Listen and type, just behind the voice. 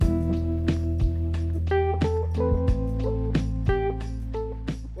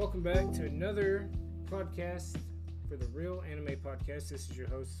to another podcast for the Real Anime Podcast. This is your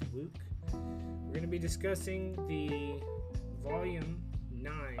host, Luke. We're going to be discussing the Volume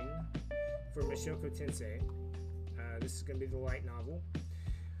 9 for Mushoku Tensei. This is going to be the light novel.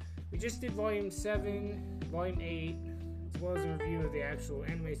 We just did Volume 7, Volume 8, as well as a review of the actual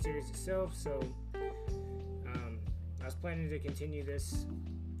anime series itself, so I was planning to continue this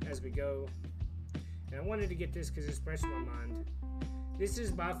as we go. And I wanted to get this because it's fresh in my mind. This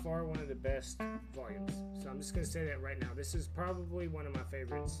is by far one of the best volumes. So I'm just going to say that right now. This is probably one of my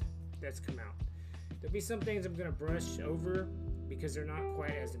favorites that's come out. There'll be some things I'm going to brush over because they're not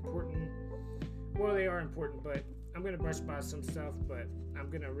quite as important. Well, they are important, but I'm going to brush by some stuff, but I'm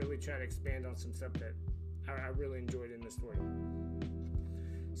going to really try to expand on some stuff that I really enjoyed in the story.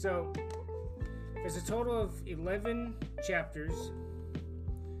 So, there's a total of 11 chapters.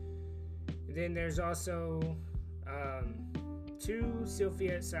 Then there's also 2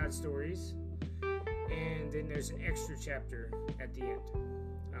 Sylphiette side stories, and then there's an extra chapter at the end.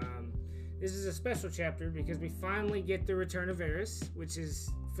 This is a special chapter because we finally get the return of Eris, which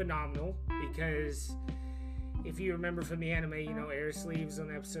is phenomenal because if you remember from the anime, you know, Eris leaves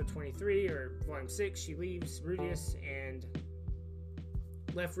on episode 23 or volume 6. She leaves Rudeus and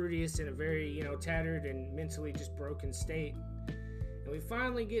left Rudeus in a very, tattered and mentally just broken state. And we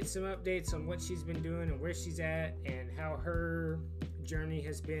finally get some updates on what she's been doing and where she's at and how her journey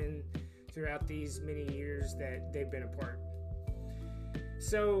has been throughout these many years that they've been apart.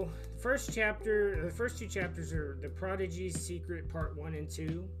 So, the first two chapters are The Prodigy's Secret Part 1 and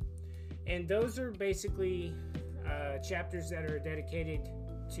 2. And those are basically chapters that are dedicated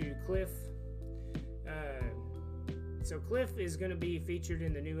to Cliff. So Cliff is going to be featured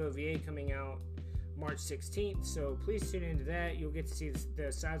in the new OVA coming out March 16th, so please tune into that. You'll get to see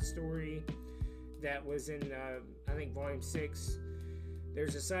the side story that was in, I think, Volume 6.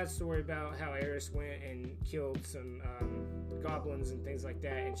 There's a side story about how Eris went and killed some goblins and things like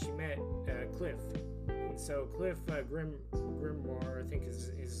that, and she met Cliff. And so Cliff Grimoire, I think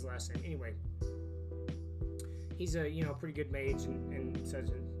is his last name. Anyway, he's a pretty good mage and such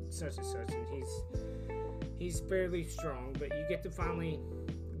and such, and he's fairly strong, but you get to finally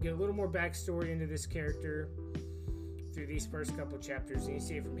get a little more backstory into this character through these first couple chapters, and you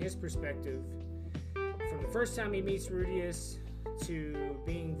see it from his perspective, from the first time he meets Rudeus to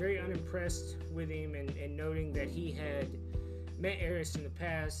being very unimpressed with him and noting that he had met Eris in the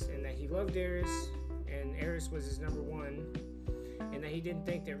past and that he loved Eris and Eris was his number one, and that he didn't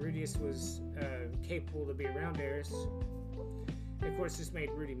think that Rudeus was capable to be around Eris. And of course, this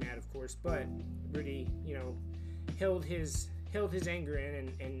made Rudy mad, of course, but Rudy, held his anger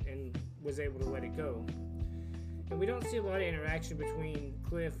in and was able to let it go. And we don't see a lot of interaction between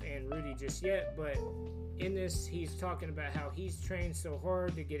Cliff and Rudy just yet, but in this, he's talking about how he's trained so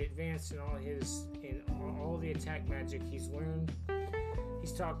hard to get advanced in all the attack magic he's learned.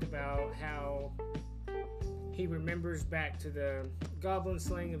 He's talked about how he remembers back to the goblin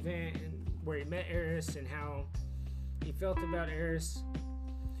slaying event where he met Eris and how he felt about Eris.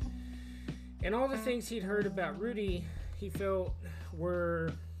 And all the things he'd heard about Rudy, he felt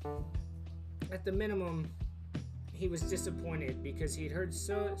were, at the minimum, he was disappointed because he'd heard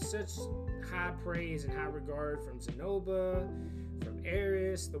such high praise and high regard from Zenoba, from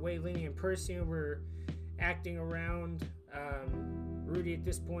Eris, the way Lena and Persia were acting around Rudy at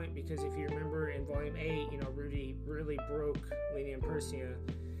this point, because if you remember in Volume 8, Rudy really broke Lena and Persia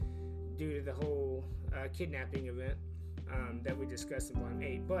due to the whole kidnapping event that we discussed in Volume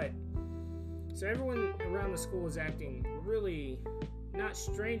 8. But so everyone around the school is acting really not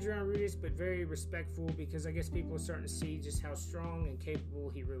strange around Rudeus, but very respectful, because I guess people are starting to see just how strong and capable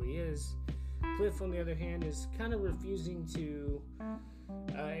he really is. Cliff, on the other hand, is kind of refusing to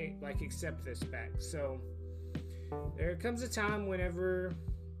accept this fact. So there comes a time whenever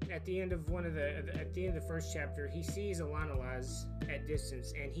at the end of the first chapter, he sees Alanalaz at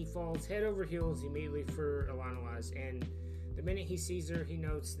distance, and he falls head over heels immediately for Alanalaz. And the minute he sees her, he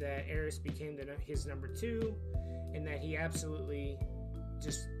notes that Eris became his number 2, and that he absolutely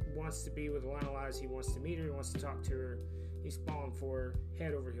just wants to be with Alanalaz. He wants to meet her. He wants to talk to her. He's falling for her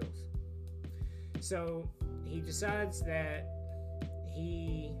head over heels. So he decides that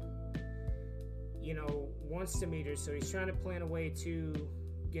he, wants to meet her. So he's trying to plan a way to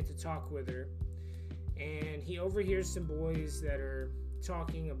get to talk with her. And he overhears some boys that are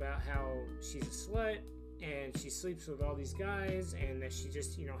talking about how she's a slut and she sleeps with all these guys, and that she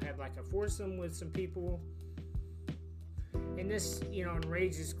just, had like a foursome with some people. And this,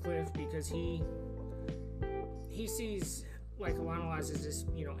 enrages Cliff because he sees like Alanalaz as this,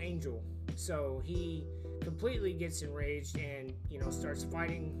 angel. So he completely gets enraged and, starts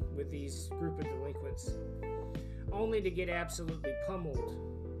fighting with these group of delinquents, only to get absolutely pummeled.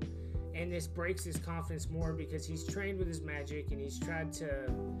 And this breaks his confidence more because he's trained with his magic and he's tried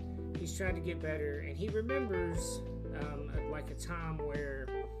to get better. And he remembers like a time where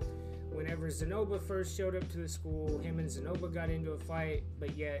whenever Zenoba first showed up to the school, him and Zenoba got into a fight,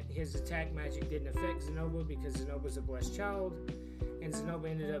 but yet his attack magic didn't affect Zenoba because Zenoba's a blessed child, and Zenoba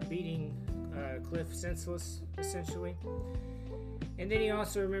ended up beating Cliff senseless, essentially. And then he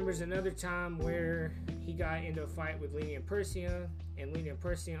also remembers another time where he got into a fight with Lena and Persia, and Lena and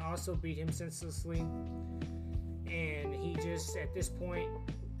Persia also beat him senselessly. And he just, at this point,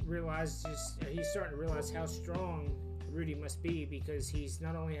 he's starting to realize how strong Rudy must be, because he's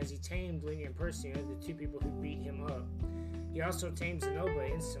not only has he tamed Lena and Persia, the two people who beat him up, he also tamed Zenoba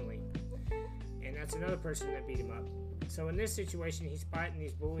instantly, and that's another person that beat him up. So in this situation, he's fighting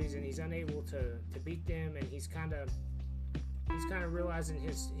these bullies and he's unable to beat them, and he's kind of realizing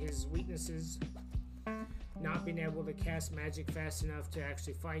his weaknesses, not being able to cast magic fast enough to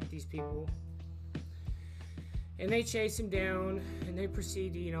actually fight these people. And they chase him down and they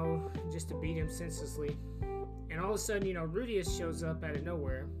proceed to, just to beat him senselessly. And all of a sudden, Rudius shows up out of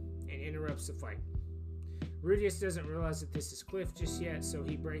nowhere and interrupts the fight. Rudius doesn't realize that this is Cliff just yet, so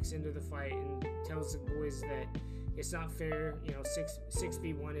he breaks into the fight and tells the boys that it's not fair.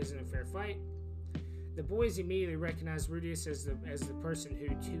 6v1 isn't a fair fight. The boys immediately recognize Rudius as the person who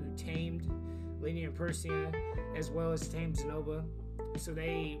tamed Lena and Persia, as well as tamed Zenoba. So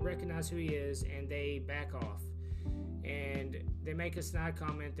they recognize who he is and they back off. And they make a snide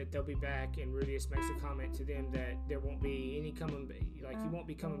comment that they'll be back, and Rudius makes a comment to them that there won't be any you won't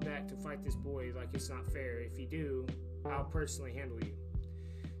be coming back to fight this boy, like it's not fair. If you do, I'll personally handle you.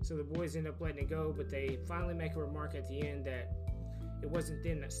 So the boys end up letting it go, but they finally make a remark at the end that it wasn't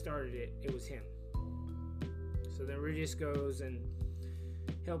them that started it, it was him. So then Rudius goes and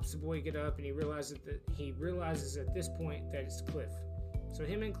helps the boy get up, and he realizes at this point that it's Cliff. So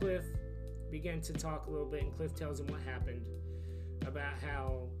him and Cliff begin to talk a little bit, and Cliff tells him what happened, about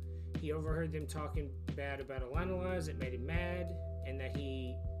how he overheard them talking bad about Alana. It made him mad, and that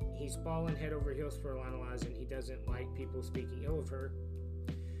he's fallen head over heels for Alana, and he doesn't like people speaking ill of her.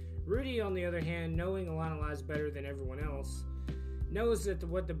 Rudy, on the other hand, knowing Alana better than everyone else, knows that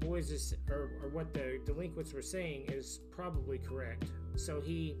what the boys or what the delinquents were saying is probably correct. So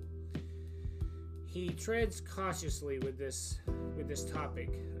he treads cautiously with this topic,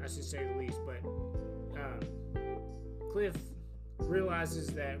 I should say the least. But Cliff realizes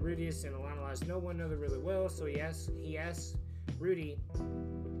that Rudius and Alana know one another really well, so he asks Rudy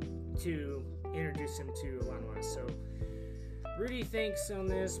to introduce him to Alana. So Rudy thinks on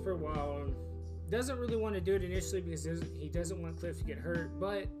this for a while and doesn't really want to do it initially because he doesn't want Cliff to get hurt,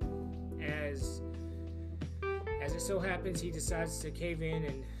 but as it so happens, he decides to cave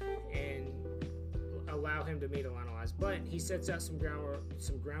in and allow him to meet Alana. But he sets out some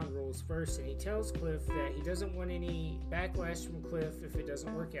ground rules first, and he tells Cliff that he doesn't want any backlash from Cliff if it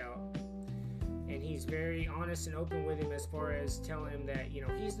doesn't work out. And he's very honest and open with him as far as telling him that,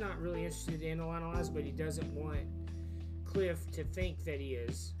 he's not really interested in Alana, but he doesn't want Cliff to think that he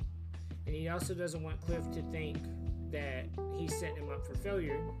is. And he also doesn't want Cliff to think that he's setting him up for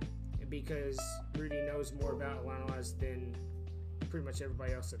failure, because Rudy knows more about Alana than pretty much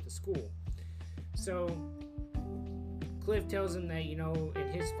everybody else at the school. So Cliff tells him that,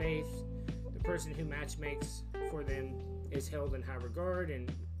 in his faith, the person who matchmakes for them is held in high regard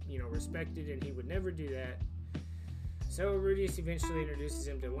and, respected, and he would never do that. So Rudius eventually introduces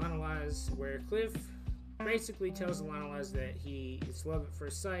him to Alana, where Cliff basically tells Alana that it's love at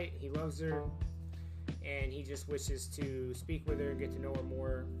first sight. He loves her, and he just wishes to speak with her and get to know her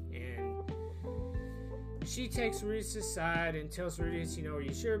more. And she takes Rudius aside and tells Rudius, are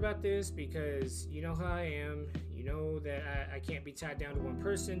you sure about this? Because you know how I am. You know that I can't be tied down to one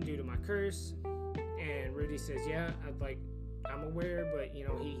person due to my curse. And Rudy says, yeah, I'm aware, but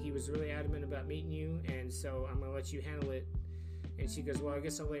he was really adamant about meeting you, and so I'm gonna let you handle it. And she goes, well, I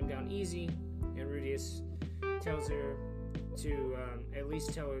guess I'll lay him down easy. And Rudius tells her to at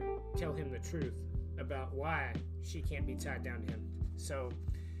least tell him the truth about why she can't be tied down to him. So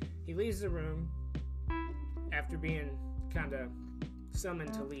he leaves the room after being kind of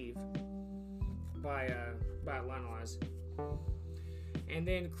summoned to leave by Alana. And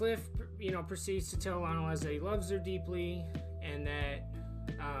then Cliff, proceeds to tell Alana that he loves her deeply, and that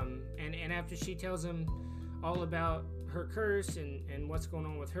and after she tells him all about her curse and what's going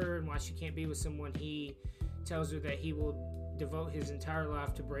on with her and why she can't be with someone, he tells her that he will devote his entire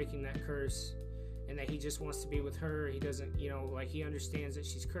life to breaking that curse and that he just wants to be with her. He doesn't, like, he understands that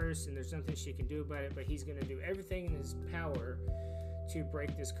she's cursed and there's nothing she can do about it, but he's going to do everything in his power to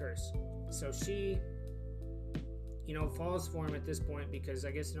break this curse. So she, falls for him at this point because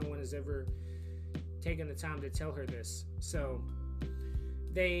I guess no one has ever taken the time to tell her this. So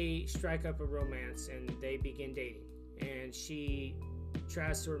they strike up a romance and they begin dating, and she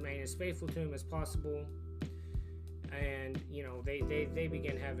tries to remain as faithful to him as possible. And they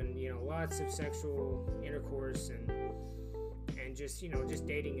begin having lots of sexual intercourse and just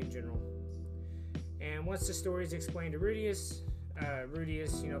dating in general. And once the story is explained to Rudius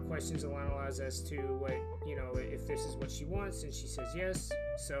questions Alana as to what if this is what she wants, and she says yes.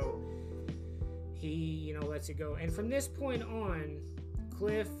 So he lets it go. And from this point on,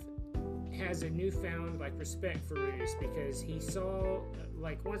 Cliff has a newfound respect for Rudius, because he saw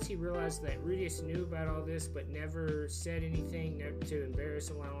once he realized that Rudius knew about all this but never said anything, never to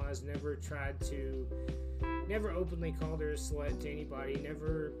embarrass Alana, never openly called her a slut to anybody,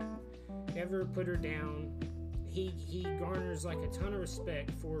 never put her down. He garners a ton of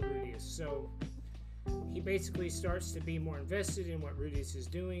respect for Rudius. So he basically starts to be more invested in what Rudius is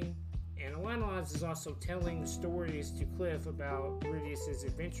doing. And Alana is also telling stories to Cliff about Rudius's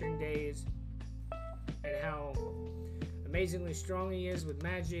adventuring days and how amazingly strong he is with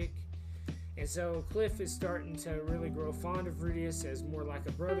magic. And so Cliff is starting to really grow fond of Rudius as more like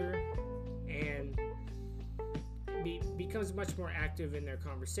a brother, and becomes much more active in their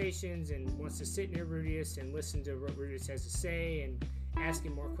conversations and wants to sit near Rudius and listen to what Rudius has to say and ask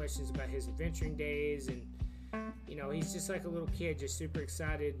him more questions about his adventuring days. And he's just like a little kid, just super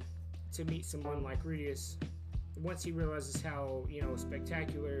excited to meet someone like Rudius once he realizes how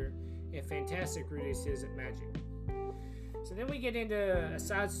spectacular and fantastic Rudius is at magic. So then we get into a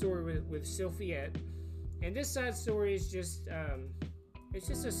side story with Sylphiette, and this side story is just it's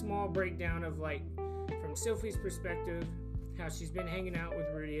just a small breakdown of from Sylphie's perspective, how she's been hanging out with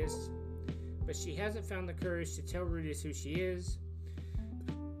Rudius, but she hasn't found the courage to tell Rudius who she is,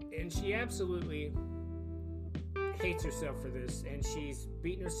 and she absolutely hates herself for this, and she's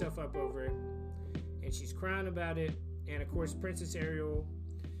beating herself up over it, and she's crying about it. And of course, Princess Ariel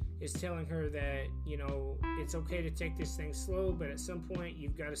is telling her that it's okay to take this thing slow, but at some point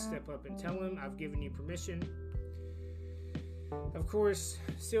you've got to step up and tell him, I've given you permission. Of course,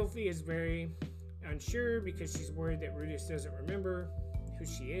 Sylphie is very unsure because she's worried that Rudius doesn't remember who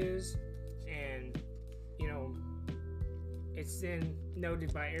she is, and it's then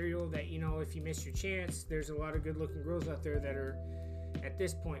noted by Ariel that if you miss your chance, there's a lot of good looking girls out there that are at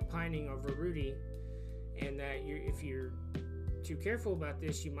this point pining over Rudy, and that if you're too careful about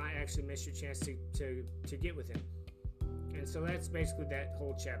this, you might actually miss your chance to get with him. And so that's basically that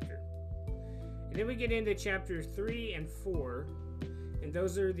whole chapter. And then we get into chapter 3 and 4, and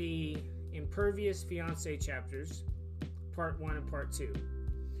those are the Impervious Fiancé chapters, part 1 and part 2.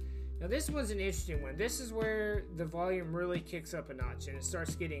 Now this one's an interesting one. This is where the volume really kicks up a notch and it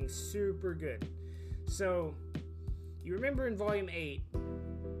starts getting super good. So you remember in volume 8,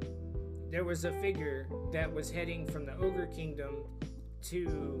 there was a figure that was heading from the Ogre Kingdom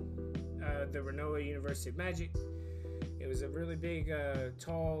to the Renoa University of Magic. It was a really big,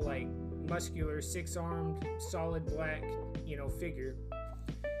 tall, muscular, 6-armed, solid black, figure.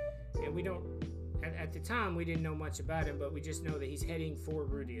 And we don't, at the time, we didn't know much about him, but we just know that he's heading for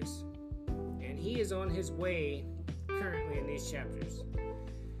Rudius. And he is on his way currently in these chapters.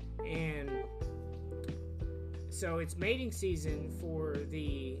 And so it's mating season for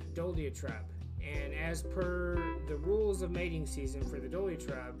the Dolia tribe. And as per the rules of mating season for the Dolia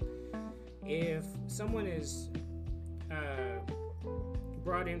tribe, if someone is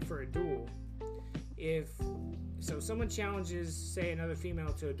brought in for a duel, so someone challenges, say, another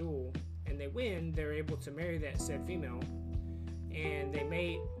female to a duel, and they win, they're able to marry that said female, and they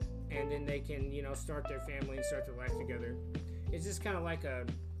mate, and then they can, start their family and start their life together. It's just kind of like a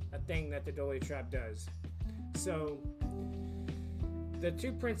thing that the Dolia tribe does. So the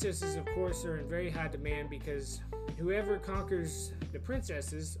two princesses, of course, are in very high demand because whoever conquers the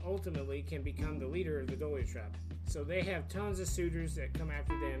princesses ultimately can become the leader of the Dolia tribe. So they have tons of suitors that come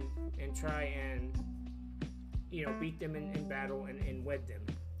after them and try and beat them in battle and wed them.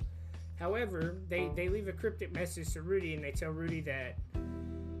 However, they leave a cryptic message to Rudy, and they tell Rudy that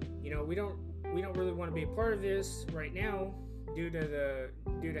we don't really want to be a part of this right now due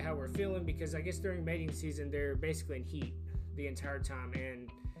to how we're feeling, because I guess during mating season they're basically in heat the entire time,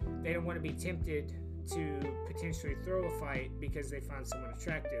 and they don't want to be tempted to potentially throw a fight because they find someone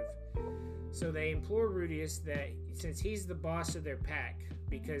attractive. So they implore Rudius that since he's the boss of their pack,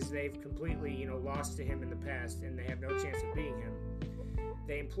 because they've completely lost to him in the past and they have no chance of beating him,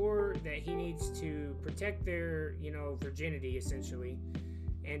 they implore that he needs to protect their, virginity, essentially,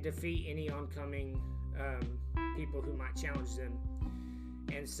 and defeat any oncoming people who might challenge them.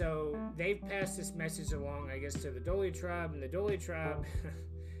 And so they've passed this message along, I guess, to the Dole tribe, and the Dole tribe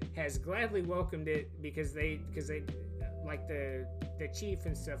has gladly welcomed it because they like the chief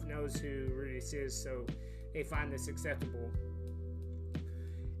and stuff knows who Rudius is, so they find this acceptable.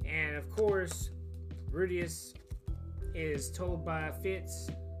 And of course, Rudius is told by Fitz,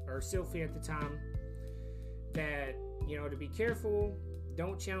 or Sylphie at the time, that, to be careful,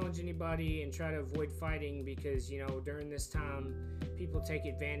 don't challenge anybody and try to avoid fighting because, during this time, people take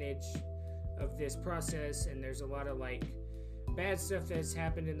advantage of this process, and there's a lot of, bad stuff that's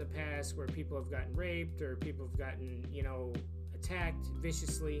happened in the past where people have gotten raped or people have gotten, attacked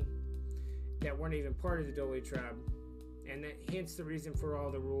viciously that weren't even part of the Dole tribe. And that hence the reason for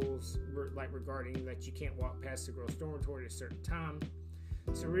all the rules, regarding that you can't walk past the girl's dormitory at a certain time.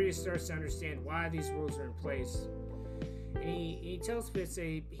 So Rudius starts to understand why these rules are in place. And he tells Fitz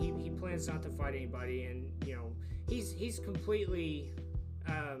he plans not to fight anybody, and he's completely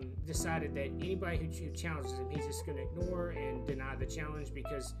decided that anybody who challenges him, he's just going to ignore and deny the challenge,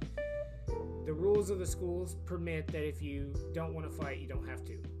 because the rules of the schools permit that if you don't want to fight, you don't have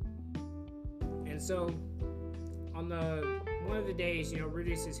to. And so on one of the days,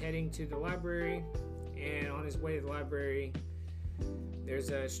 Rudius is heading to the library, and on his way to the library, there's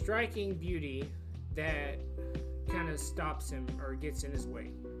a striking beauty that kind of stops him or gets in his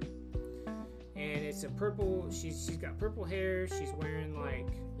way. And it's a purple, she's got purple hair, she's wearing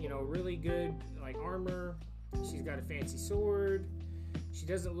really good armor, she's got a fancy sword, she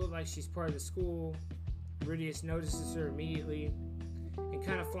doesn't look like she's part of the school. Rudius notices her immediately and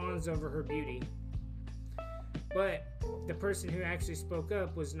kind of fawns over her beauty. But the person who actually spoke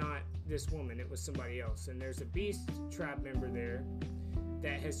up was not this woman, it was somebody else. And there's a beast tribe member there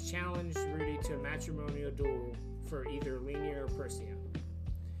that has challenged Rudy to a matrimonial duel for either Lenia or Persia.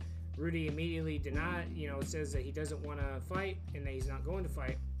 Rudy immediately says that he doesn't want to fight and that he's not going to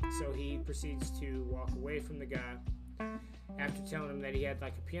fight. So he proceeds to walk away from the guy after telling him that he had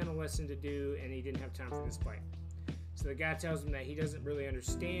a piano lesson to do and he didn't have time for this fight. So the guy tells him that he doesn't really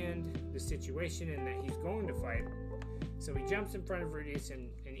understand the situation and that he's going to fight. So he jumps in front of Rudius and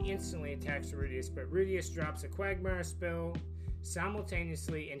instantly attacks Rudius, but Rudius drops a Quagmire spell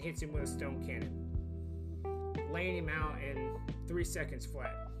simultaneously and hits him with a stone cannon, laying him out in 3 seconds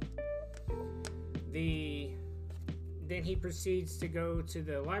flat. Then he proceeds to go to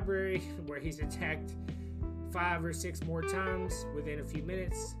the library where he's attacked 5 or 6 more times within a few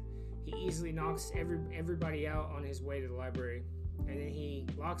minutes. He easily knocks everybody out on his way to the library, and then he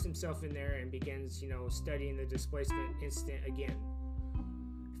locks himself in there and begins, studying the displacement instant again.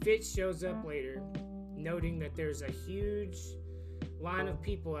 Fitz shows up later, noting that there's a huge line of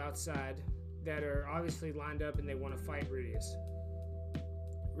people outside that are obviously lined up and they want to fight Rudius.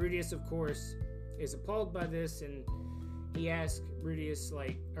 Rudius, of course, is appalled by this, and he asks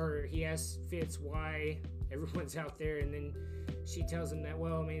he asks Fitz why everyone's out there, and then she tells him that,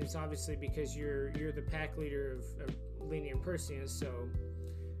 it's obviously because you're the pack leader of Lenia and Persia, so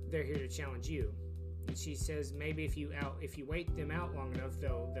they're here to challenge you. And she says maybe if you wait them out long enough,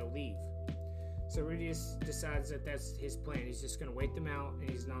 they'll leave. So Rudius decides that that's his plan. He's just gonna wait them out, and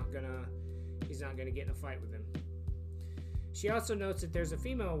he's not gonna get in a fight with them. She also notes that there's a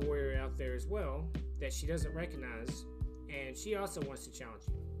female warrior out there as well that she doesn't recognize, and she also wants to challenge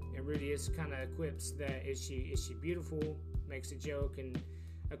you. And Rudius kind of quips that is she beautiful, makes a joke, and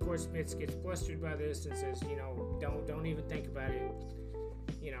of course Fitz gets flustered by this and says, don't even think about it,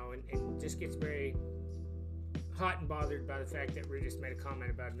 and just gets very hot and bothered by the fact that Rudius made a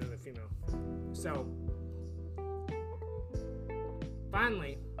comment about another female. So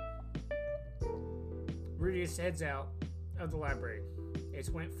finally, Rudius heads out of the library. It's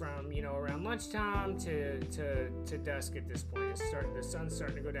went from around lunchtime to dusk at this point. The sun's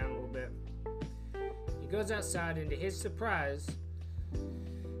starting to go down a little bit. He goes outside, and to his surprise,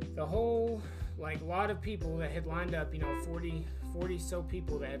 the whole lot of people that had lined up, 40 so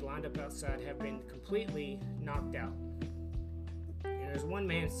people that had lined up outside have been completely knocked out. And there's one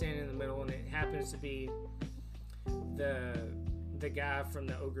man standing in the middle, and it happens to be the guy from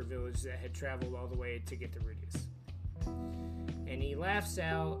the ogre village that had traveled all the way to get to Rudius. And he laughs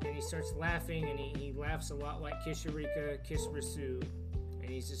out, and he starts laughing, and he laughs a lot like Kisharika Kisarisu, and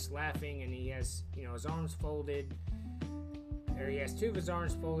he's just laughing, and he has his arms folded, or he has 2 of his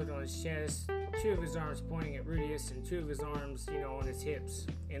arms folded on his chest, 2 of his arms pointing at Rudius, and 2 of his arms on his hips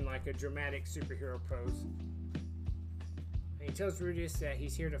in a dramatic superhero pose. And he tells Rudius that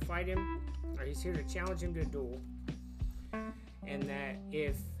he's here to fight him, or he's here to challenge him to a duel. and that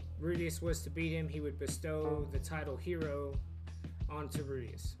if Rudius was to beat him, he would bestow the title hero onto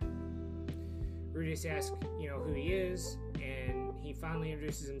Rudius. Rudius asks, who he is, and he finally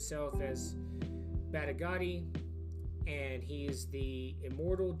introduces himself as Batagati, and he is the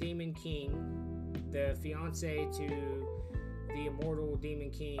immortal demon king, the fiance to the immortal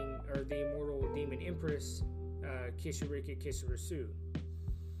demon king, or the immortal demon empress, Kisarika Kisarasu.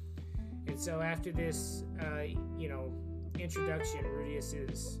 And so after this, introduction, Rudius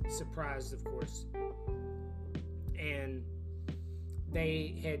is surprised, of course, and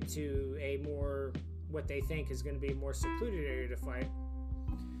they head to what they think is going to be a more secluded area to fight.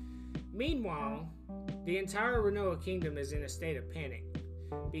 Meanwhile, the entire Renoa kingdom is in a state of panic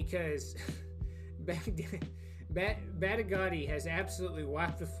because Batagati has absolutely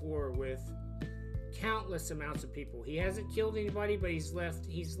wiped the floor with countless amounts of people. He hasn't killed anybody, but he's left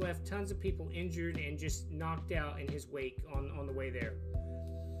tons of people injured and just knocked out in his wake on the way there.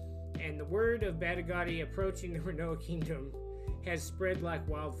 And the word of Batagati approaching the Renoa kingdom has spread like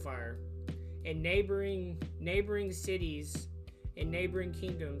wildfire, and neighboring cities and neighboring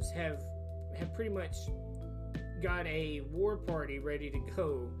kingdoms have pretty much got a war party ready to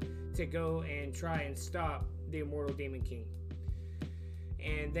go and try and stop the immortal demon king.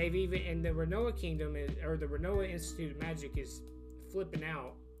 And the Renoa kingdom or the Renoa Institute of Magic is flipping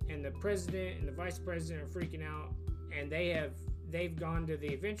out, and the president and the vice president are freaking out, and they've gone to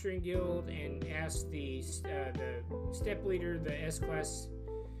the Adventuring Guild and asked the step leader, the S-Class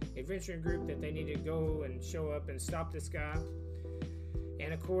Adventuring Group, that they need to go and show up and stop this guy.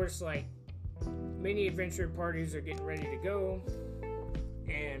 And of course, like many adventure parties are getting ready to go,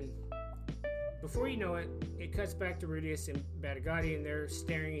 and before you know it, it cuts back to Rudius and Batagati, and they're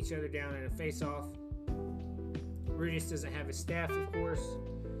staring each other down in a face-off. Rudius doesn't have his staff, of course,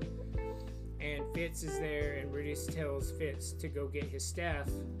 and Fitz is there, and Rudius tells Fitz to go get his staff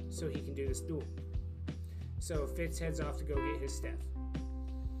so he can do this duel. So Fitz heads off to go get his staff.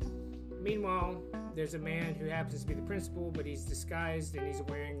 Meanwhile, there's a man who happens to be the principal, but he's disguised and he's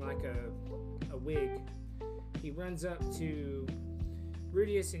wearing like a wig. He runs up to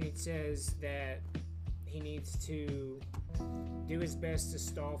Rudius and he says that he needs to do his best to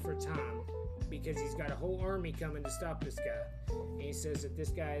stall for time because he's got a whole army coming to stop this guy. And he says that this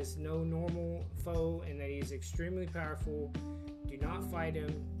guy is no normal foe and that he's extremely powerful. Do not fight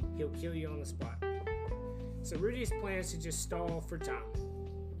him. He'll kill you on the spot. So Rudius plans to just stall for time.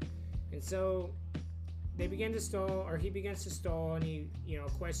 And so he begins to stall, and he,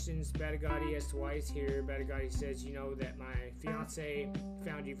 questions Batagati as to why he's here. Batagati says, that my fiance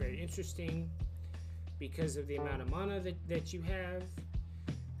found you very interesting because of the amount of mana that you have.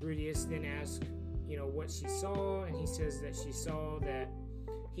 Rudius then asks, what she saw, and he says that she saw that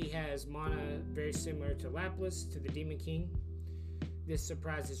he has mana very similar to Lapis, to the Demon King. This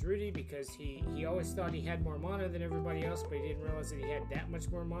surprises Rudy because he always thought he had more mana than everybody else, but he didn't realize that he had that much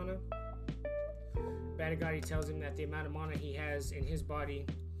more mana. Batagati tells him that the amount of mana he has in his body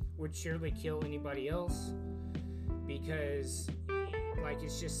would surely kill anybody else because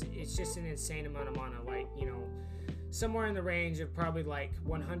it's just an insane amount of mana, somewhere in the range of probably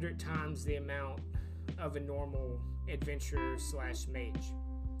 100 times the amount of a normal adventurer / mage.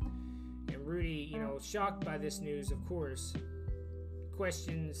 And Rudy, shocked by this news, of course,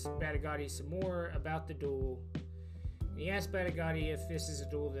 questions Batagati some more about the duel. He asks Batagati if this is a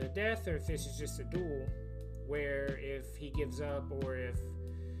duel to the death or if this is just a duel where if he gives up or if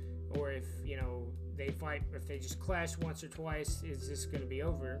they fight, if they just clash once or twice, is this going to be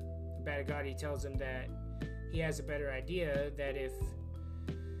over? Batagati tells him that he has a better idea, that if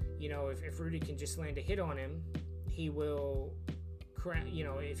Rudy can just land a hit on him, he will,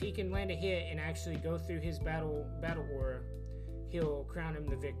 if he can land a hit and actually go through his battle aura, he'll crown him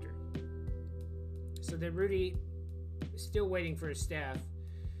the victor. So then Rudy, still waiting for his staff,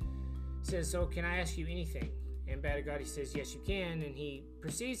 says, so can I ask you anything? And Batagati says, yes, you can, and he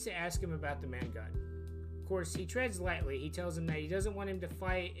proceeds to ask him about the man god. Of course, he treads lightly. He tells him that he doesn't want him to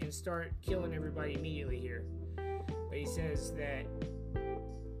fight and start killing everybody immediately here. But he says that,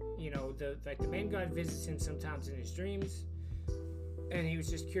 the man god visits him sometimes in his dreams, and he was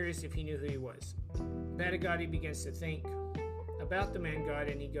just curious if he knew who he was. Batagati begins to think about the man god,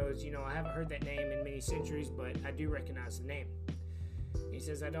 and he goes, I haven't heard that name in many centuries, but I do recognize the name. He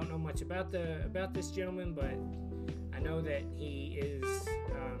says, I don't know much about this gentleman, but I know that he is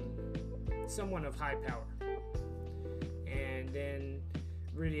someone of high power. And then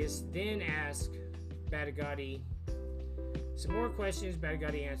Rudius then asks Batagati some more questions.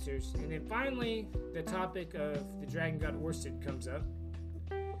 Batagati answers, and then finally the topic of the dragon god Orsted comes up,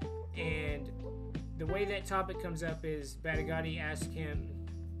 and the way that topic comes up is Batagati asked him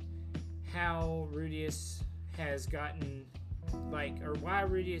how Rudius has gotten, or why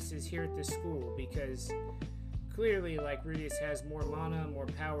Rudius is here at this school, because clearly, Rudius has more mana, more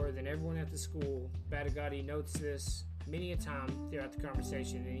power than everyone at the school. Batagati notes this many a time throughout the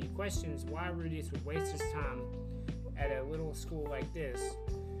conversation, and he questions why Rudius would waste his time at a little school like this,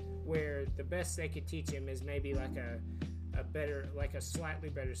 where the best they could teach him is maybe a slightly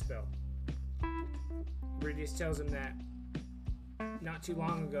better spell. Rudius tells him that not too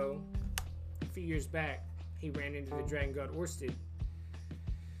long ago, a few years back, he ran into the dragon god Orsted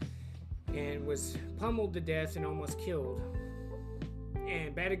and was pummeled to death and almost killed.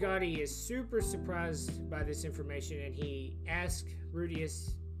 And Batagati is super surprised by this information, and he asks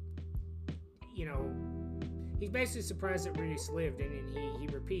Rudius, he's basically surprised that Rudius lived, and he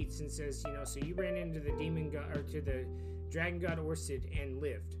repeats and says, so you ran into the demon god, or to the dragon god Orsted and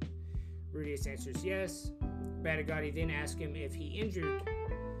lived. Rudius answers yes. Batagati then asks him if he injured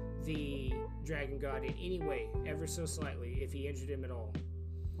the dragon god in any way, ever so slightly, if he injured him at all.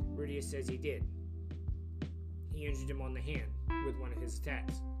 Rudius says he did. He injured him on the hand with one of his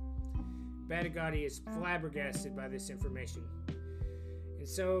attacks. Batagati is flabbergasted by this information. And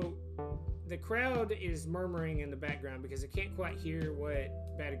so the crowd is murmuring in the background because they can't quite hear what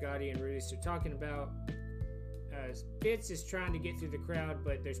Batagati and Rudius are talking about. Fitz is trying to get through the crowd,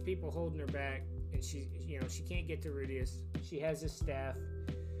 but there's people holding her back, and she can't get to Rudius. She has his staff.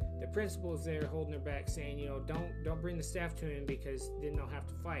 The principal is there holding her back, saying, don't bring the staff to him because then they'll have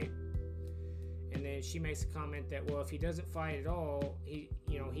to fight. And then she makes a comment that, well, if he doesn't fight at all, he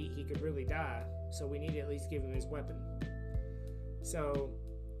could really die. So we need to at least give him his weapon. So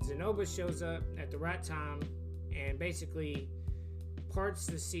Zenoba shows up at the right time and basically parts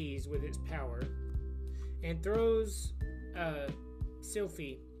the seas with its power and throws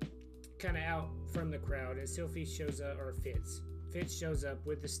Sylphie kind of out from the crowd. And Sylphie shows up, or Fitz shows up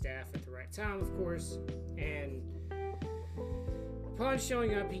with the staff at the right time, of course. And upon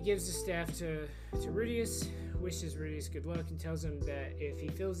showing up, he gives the staff to Rudius, wishes Rudius good luck, and tells him that if he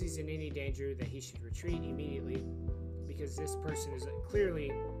feels he's in any danger, that he should retreat immediately, because this person is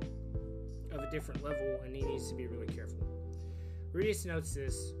clearly of a different level and he needs to be really careful. Rudius notes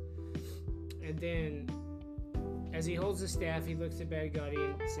this, and then as he holds the staff, he looks at Batagati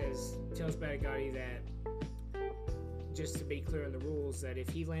and tells Batagati that, just to be clear on the rules, that if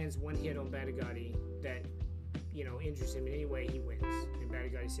he lands one hit on Batagati that injures him in any way, he wins. And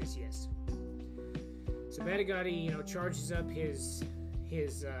Batagati says yes. So Batagati, charges up his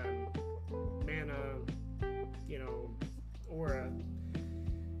mana, aura,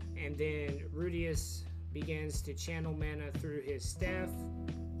 and then Rudius begins to channel mana through his staff,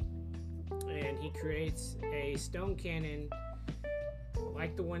 and he creates a stone cannon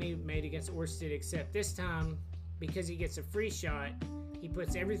like the one he made against Orsted, except this time, because he gets a free shot, he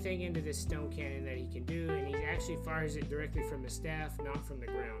puts everything into this stone cannon that he can do, and he actually fires it directly from the staff, not from the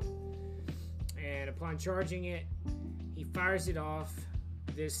ground. And upon charging it, he fires it off.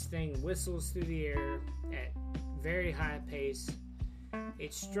 This thing whistles through the air at very high pace.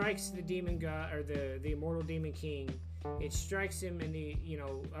 It strikes the demon god, or the immortal demon king. It strikes him in the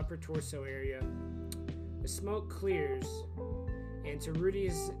upper torso area. The smoke clears, and to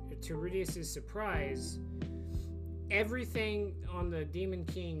Rudius's surprise, everything on the demon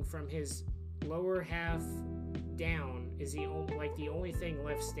king from his lower half down is the only thing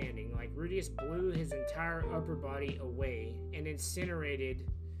left standing. Rudius blew his entire upper body away and incinerated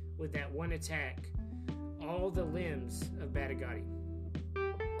with that one attack all the limbs of Batagati.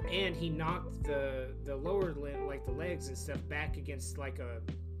 And he knocked the lower limb, the legs and stuff, back against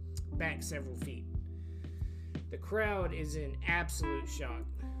back several feet. The crowd is in absolute shock.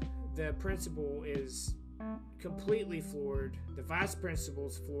 The principal is completely floored. The vice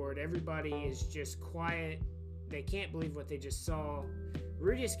principal's floored. Everybody is just quiet. They can't believe what they just saw.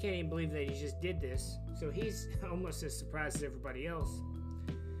 Rudius can't even believe that he just did this, so he's almost as surprised as everybody else.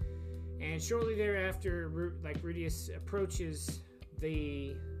 And shortly thereafter, Rudius approaches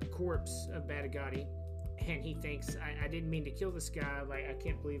the corpse of Batagati, and he thinks, I didn't mean to kill this guy. I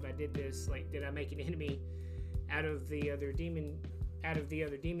can't believe I did this. Did I make an enemy out of the other demon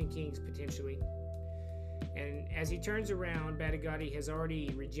kings potentially? And as he turns around, Batagati has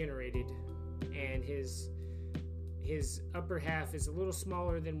already regenerated, and his upper half is a little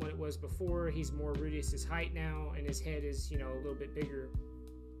smaller than what it was before. He's more Rudius's height now, and his head is, a little bit bigger.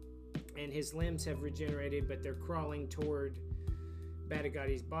 And his limbs have regenerated, but they're crawling toward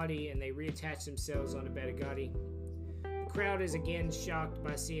Batagati's body, and they reattach themselves onto Batagati. The crowd is again shocked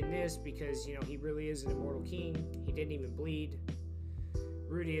by seeing this because, he really is an immortal king. He didn't even bleed.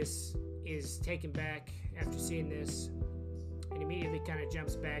 Rudius is taken back after seeing this and immediately kind of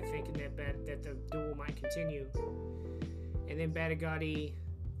jumps back thinking that the duel might continue. And then Batagati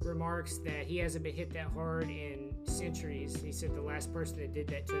remarks that he hasn't been hit that hard in centuries. He said the last person that did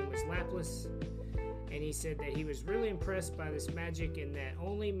that to him was Lapis. And he said that he was really impressed by this magic and that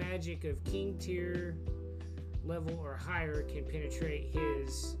only magic of king tier level or higher can penetrate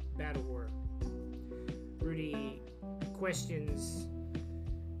his battle aura. Rudy questions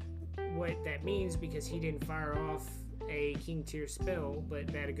what that means because he didn't fire off a king tier spell, but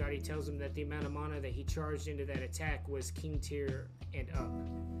Batagati tells him that the amount of mana that he charged into that attack was king tier and up.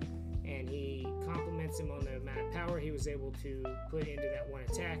 And he compliments him on the amount of power he was able to put into that one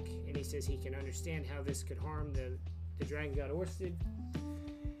attack, and he says he can understand how this could harm the dragon god Orsted.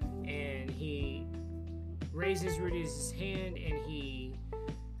 And he raises Rudius' hand and he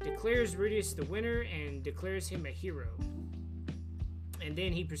declares Rudius the winner and declares him a hero. And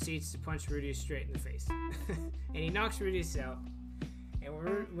then he proceeds to punch Rudius straight in the face. And he knocks Rudius out. And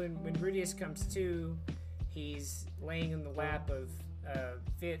when Rudius comes to, he's laying in the lap of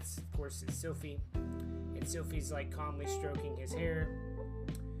Fitz. Of course, it's Sylphie. And Sylphie's like calmly stroking his hair.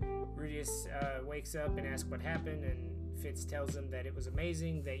 Rudius wakes up and asks what happened, and Fitz tells him that it was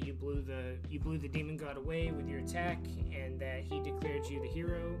amazing, that you blew the demon god away with your attack, and that he declared you the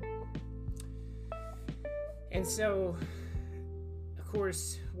hero. And so, of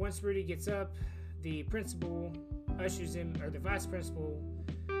course, once Rudy gets up, the principal ushers him, or the vice principal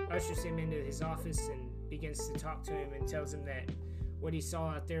ushers him into his office and begins to talk to him and tells him that what he saw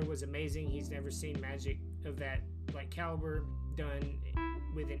out there was amazing. He's never seen magic of that caliber done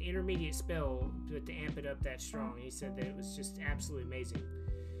with an intermediate spell, but to amp it up that strong. He said that it was just absolutely amazing,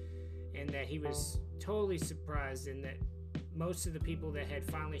 and that he was totally surprised, and that most of the people that had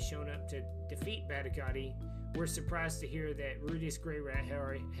finally shown up to defeat Batagati were surprised to hear that Rudius Greyrat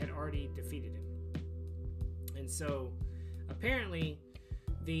had already defeated him. And so apparently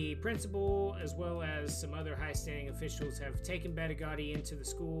the principal, as well as some other high-standing officials, have taken Batagati into the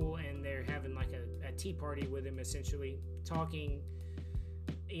school, and they're having like a tea party with him, essentially talking,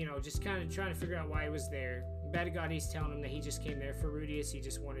 just kind of trying to figure out why he was there. Batagati's telling him that he just came there for Rudius. He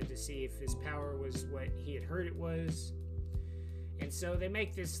just wanted to see if his power was what he had heard it was. And so they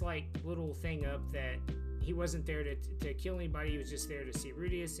make this little thing up that he wasn't there to kill anybody. He was just there to see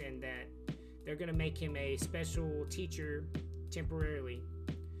Rudius, and that they're going to make him a special teacher temporarily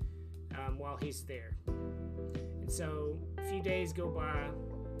while he's there. And so a few days go by,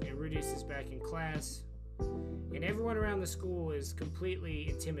 and Rudius is back in class, and everyone around the school is completely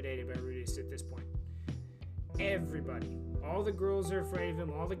intimidated by Rudius at this point. Everybody. All the girls are afraid of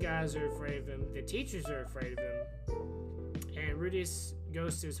him, all the guys are afraid of him, the teachers are afraid of him. And Rudius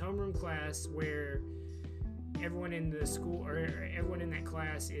goes to his homeroom class where everyone in the school, or everyone in that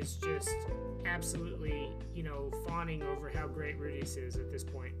class, is just absolutely, fawning over how great Rudius is at this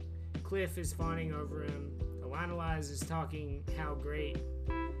point. Cliff is fawning over him. Elanolise is talking how great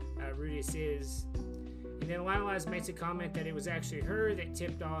Rudius is. And then Elanolise makes a comment that it was actually her that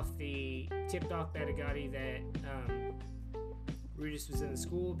tipped off Batagati that Rudius was in the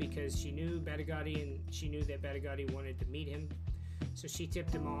school, because she knew Batagati, and she knew that Batagati wanted to meet him. So she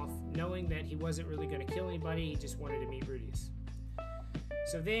tipped him off, knowing that he wasn't really going to kill anybody. He just wanted to meet Rudius.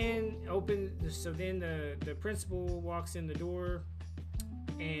 So then the principal walks in the door,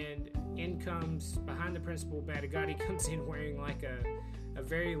 and in comes, behind the principal, Batagati comes in wearing a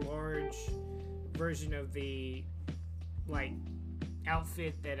very large version of the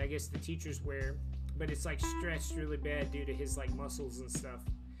outfit that I guess the teachers wear, but it's stretched really bad due to his muscles and stuff.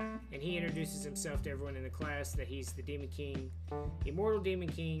 And he introduces himself to everyone in the class that he's the Demon King, Immortal Demon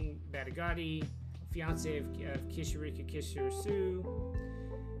King Batagati, fiance of Kishirika Kishirisu.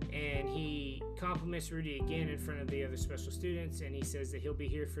 And he compliments Rudy again in front of the other special students, and he says that he'll be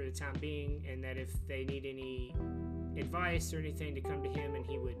here for the time being, and that if they need any advice or anything, to come to him, and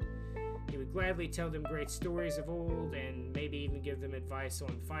he would gladly tell them great stories of old, and maybe even give them advice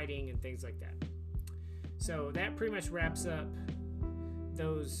on fighting and things like that. So that pretty much wraps up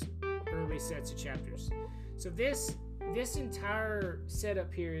those early sets of chapters. So this entire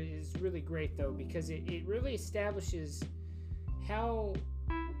setup here is really great, though, because it really establishes how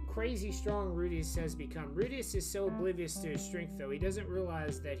crazy strong Rudius has become. Rudius is so oblivious to his strength, though. He doesn't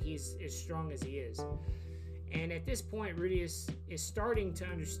realize that he's as strong as he is. And at this point, Rudius is starting to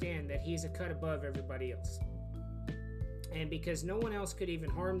understand that he's a cut above everybody else. And because no one else could even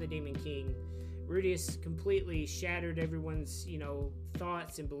harm the Demon King, Rudius completely shattered everyone's,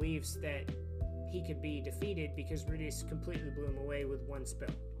 thoughts and beliefs that he could be defeated, because Rudius completely blew him away with one spell.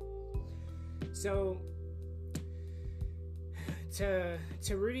 So To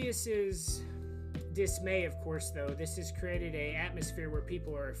Rudius's dismay, of course, though, this has created an atmosphere where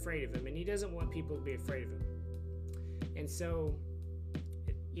people are afraid of him, and he doesn't want people to be afraid of him. And so,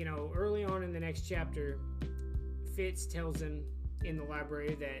 early on in the next chapter, Fitz tells him in the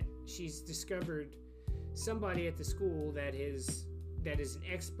library that she's discovered somebody at the school that is an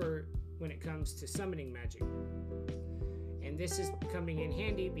expert when it comes to summoning magic. And this is coming in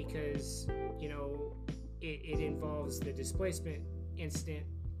handy because, it involves the displacement incident.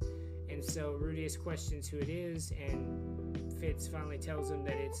 And so Rudius questions who it is, and Fitz finally tells him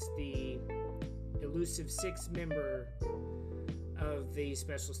that it's the elusive sixth member of the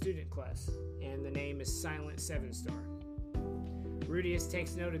special student class, and the name is Silent Seven Star. Rudius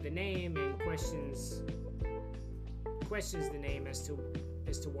takes note of the name and questions the name as to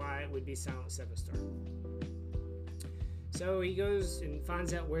why it would be Silent Seven Star. So he goes and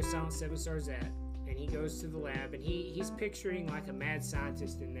finds out where Silent Seven Star is at, and he goes to the lab, and he's picturing like a mad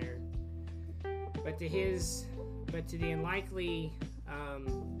scientist in there. But to the unlikely,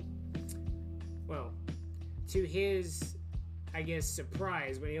 to his, I guess,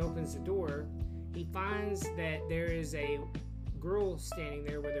 surprise, when he opens the door, he finds that there is a girl standing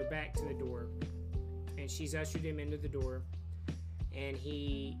there with her back to the door, and she's ushered him into the door. And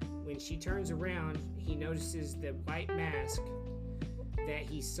when she turns around, he notices the white mask that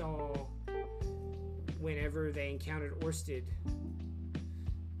he saw whenever they encountered Orsted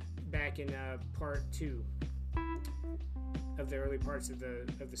back in part 2 of the early parts of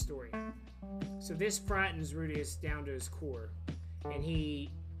the story. So this frightens Rudius down to his core, and he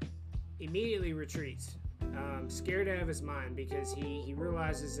immediately retreats, scared out of his mind, because he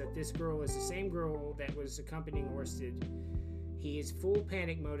realizes that this girl is the same girl that was accompanying Orsted. He is full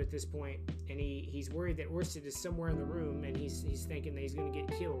panic mode at this point, and he's worried that Orsted is somewhere in the room, and he's thinking that he's going to get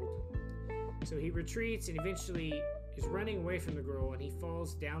killed. So he retreats and eventually is running away from the girl, and he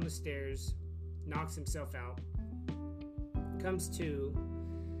falls down the stairs, knocks himself out, comes to,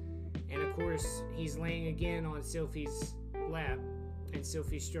 and of course he's laying again on Sylphie's lap, and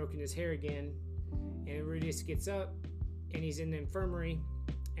Sylphie's stroking his hair again, and Rudius gets up, and he's in the infirmary,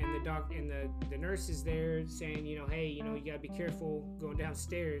 and the nurse is there saying, hey, you gotta be careful going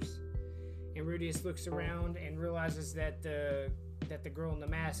downstairs. And Rudius looks around and realizes that the girl in the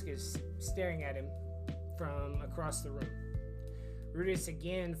mask is staring at him from across the room. Rudius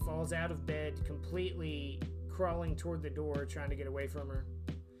again falls out of bed, completely crawling toward the door, trying to get away from her.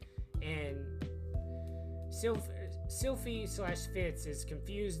 And Sylphie/Fitz is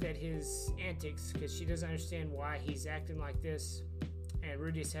confused at his antics because she doesn't understand why he's acting like this. And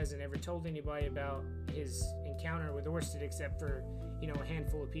Rudius hasn't ever told anybody about his encounter with Orsted except for, a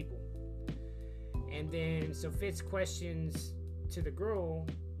handful of people. And then, so Fitz questions to the girl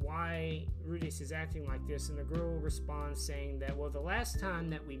why Rudius is acting like this, and the girl responds saying that, well, the last time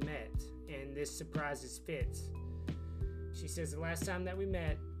that we met, and this surprises Fitz, she says the last time that we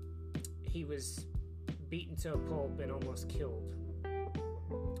met, he was beaten to a pulp and almost killed.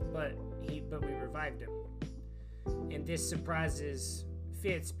 But we revived him. And this surprises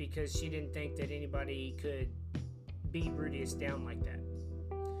Fitz because she didn't think that anybody could beat Rudius down like that.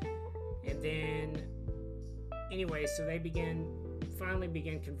 And then, anyway, so they finally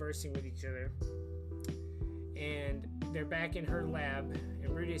begin conversing with each other. And they're back in her lab,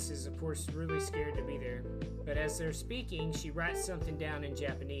 and Rudius is, of course, really scared to be there. But as they're speaking, she writes something down in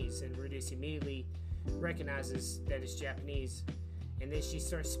Japanese, and Rudius immediately recognizes that it's Japanese. And then she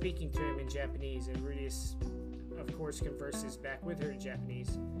starts speaking to him in Japanese, and Rudius, of course, converses back with her in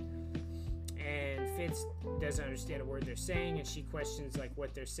Japanese. And Fitz doesn't understand a word they're saying, and she questions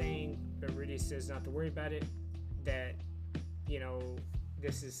what they're saying, but Rudius says not to worry about it, that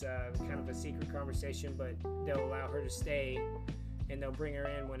this is kind of a secret conversation, but they'll allow her to stay, and they'll bring her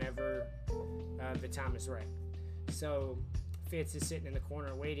in whenever the time is right. So Fitz is sitting in the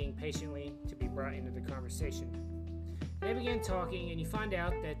corner waiting patiently to be brought into the conversation. They begin talking, and you find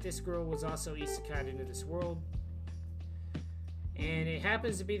out that this girl was also isekai'd into this world. And it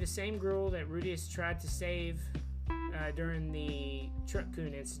happens to be the same girl that Rudius tried to save during the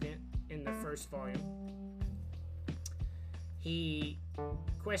Truck-kun incident in the first volume. He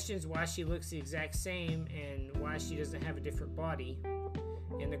questions why she looks the exact same and why she doesn't have a different body.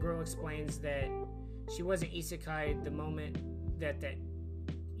 And the girl explains that she wasn't isekai'd the moment that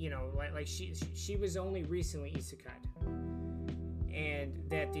she was only recently isekai'd. And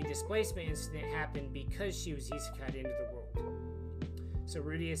that the displacement incident happened because she was isekai'd into the world. So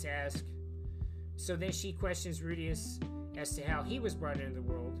Rudius asks, so then she questions Rudius as to how he was brought into the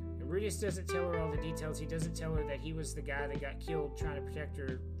world. And Rudius doesn't tell her all the details. He doesn't tell her that he was the guy that got killed trying to protect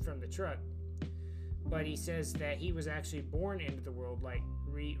her from the truck. but he says that he was actually born into the world, like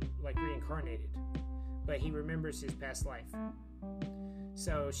reincarnated, but he remembers his past life.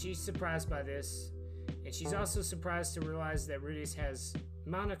 So she's surprised by this, and she's also surprised to realize that Rudius has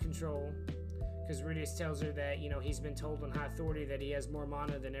mana control, because Rudius tells her that, he's been told on high authority that he has more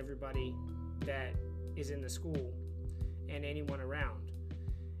mana than everybody that is in the school and anyone around.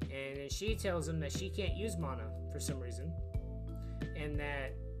 And then she tells him that she can't use mana for some reason, and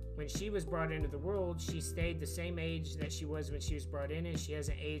that when she was brought into the world, she stayed the same age that she was when she was brought in, and she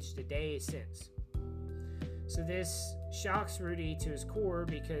hasn't aged a day since. So this shocks Rudy to his core,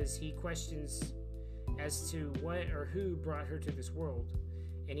 because he questions as to what or who brought her to this world.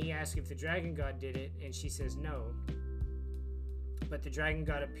 And he asks if the dragon god did it, and she says no. But the dragon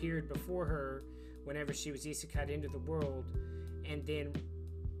god appeared before her whenever she was isekai'd into the world, and then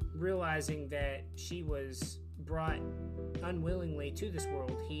realizing that she was brought unwillingly to this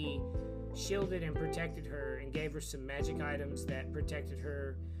world, he shielded and protected her and gave her some magic items that protected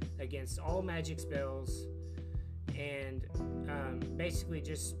her against all magic spells, and basically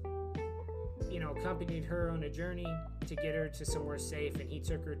just accompanied her on a journey to get her to somewhere safe. And he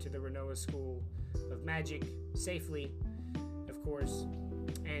took her to the Renoa School of Magic safely, of course.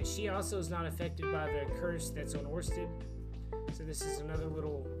 And she also is not affected by the curse that's on Orsted. So this is another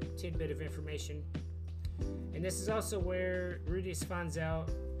little tidbit of information. And this is also where Rudius finds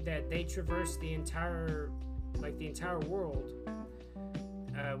out that they traversed the entire world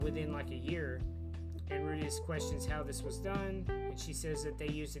within like a year. And Rudius questions how this was done, and she says that they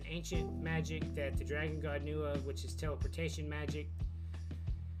used an ancient magic that the dragon god knew of, which is teleportation magic,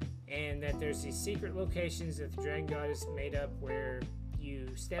 and that there's these secret locations that the dragon god has made up where you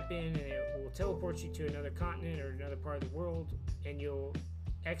step in and it will teleport you to another continent or another part of the world, and you'll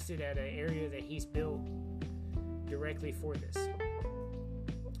exit at an area that he's built directly for this.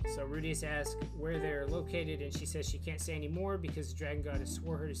 So Rudius asks where they're located, and she says she can't say any more because the dragon god has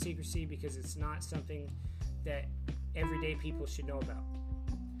swore her to secrecy, because it's not something that everyday people should know about.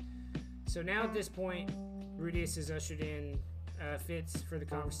 So now at this point, Rudius has ushered in Fitz for the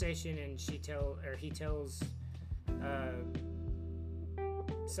conversation, and he tells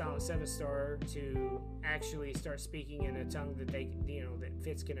Silent Seven Star to actually start speaking in a tongue that that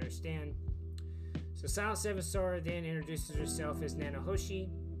Fitz can understand. So Silent Seven Star then introduces herself as Nanahoshi,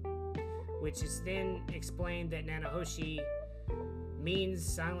 which is then explained that Nanahoshi means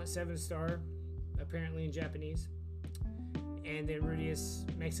Silent Seven Star, apparently in Japanese. And then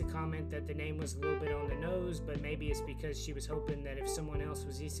Rudius makes a comment that the name was a little bit on the nose, but maybe it's because she was hoping that if someone else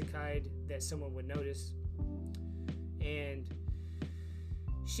was isekai'd, that someone would notice. And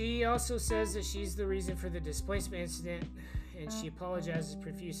she also says that she's the reason for the displacement incident, and she apologizes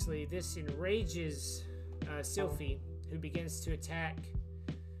profusely. This enrages Sylphie, who begins to attack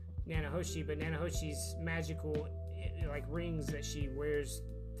Nanahoshi, but Nanahoshi's magical rings that she wears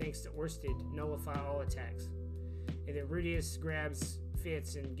thanks to Orsted nullify all attacks. And then Rudius grabs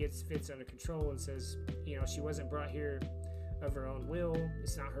Fitz and gets Fitz under control and says, she wasn't brought here of her own will.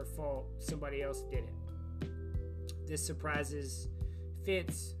 It's not her fault. Somebody else did it. This surprises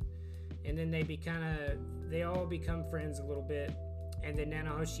Fitz, and then they all become friends a little bit. And then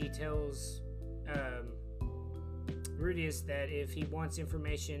Nanahoshi tells Rudius that if he wants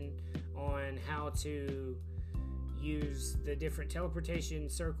information on how to use the different teleportation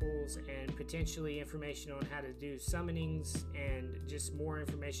circles and potentially information on how to do summonings and just more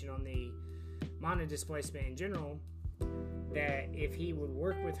information on the mana displacement in general, that if he would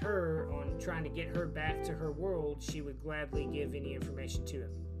work with her on trying to get her back to her world, she would gladly give any information to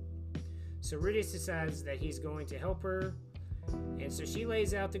him. So Rudius decides that he's going to help her, and so she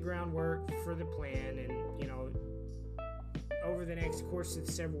lays out the groundwork for the plan. And over the next course of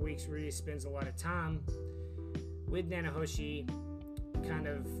several weeks, Rudius spends a lot of time with Nanahoshi, kind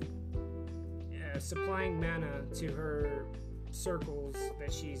of supplying mana to her circles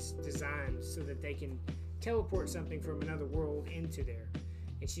that she's designed so that they can teleport something from another world into there.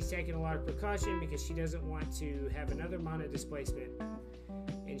 And she's taking a lot of precaution because she doesn't want to have another mana displacement.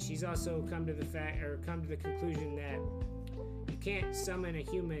 And she's also come to the conclusion that you can't summon a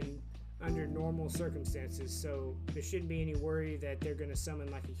human under normal circumstances, so there shouldn't be any worry that they're going to summon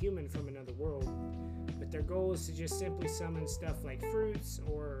like a human from another world. But their goal is to just simply summon stuff like fruits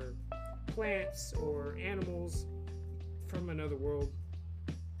or plants or animals from another world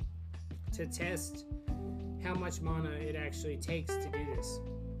to test how much mana it actually takes to do this.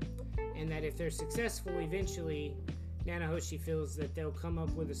 And that if they're successful, eventually Nanahoshi feels that they'll come up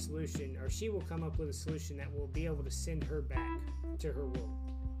with a solution, or she will come up with a solution that will be able to send her back to her world.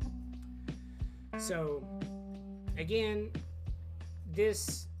 So, again,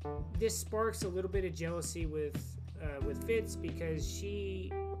 this sparks a little bit of jealousy with Fitz, because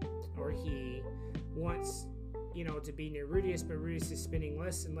she or he wants, to be near Rudius, but Rudius is spending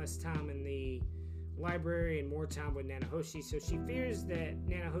less and less time in the library and more time with Nanahoshi. So she fears that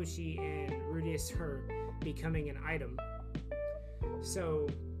Nanahoshi and Rudius are becoming an item. So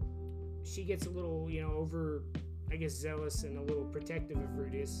she gets a little, over, I guess, zealous and a little protective of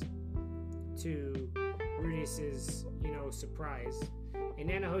Rudius, to Rudius's, surprise. And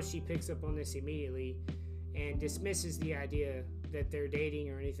Nanahoshi picks up on this immediately and dismisses the idea that they're dating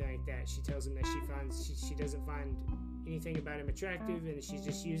or anything like that. She tells him that she doesn't find anything about him attractive, and she's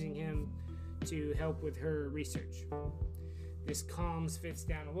just using him to help with her research. This calms Fitz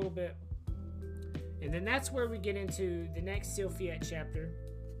down a little bit. And then that's where we get into the next Sylphiette chapter,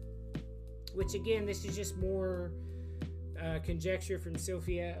 which again, this is just more conjecture from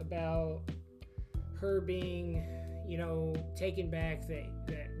Sylphiette about her being, taken back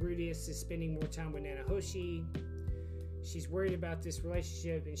that Rudius is spending more time with Nanahoshi. She's worried about this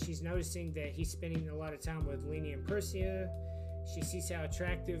relationship, and she's noticing that he's spending a lot of time with Lenia and Persia. She sees how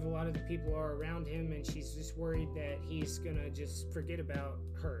attractive a lot of the people are around him, and she's just worried that he's gonna just forget about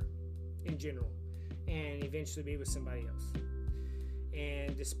her in general and eventually be with somebody else.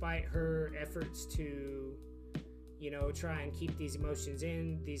 And despite her efforts to, try and keep these emotions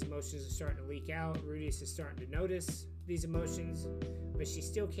in, these emotions are starting to leak out. Rudius is starting to notice these emotions, but she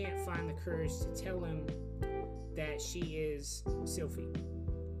still can't find the courage to tell him that she is Sylphie.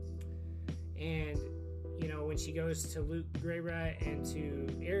 And when she goes to Luke Greyrat and to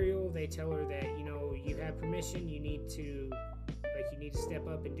Ariel, they tell her that you have permission, you need to step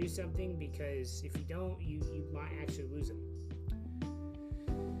up and do something, because if you don't, you might actually lose him.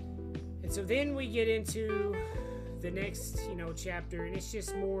 And so then we get into the next chapter, and it's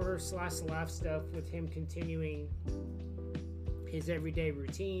just more slice of life stuff with him continuing his everyday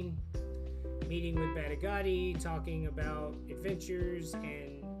routine, meeting with Batagati, talking about adventures.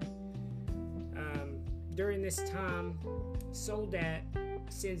 And during this time, Soldat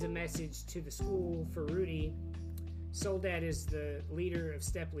sends a message to the school for Rudy. Soldat is the leader of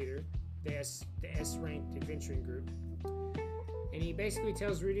Step Leader, the S-ranked adventuring group. And he basically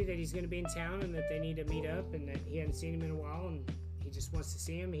tells Rudy that he's going to be in town and that they need to meet up, and that he hadn't seen him in a while and he just wants to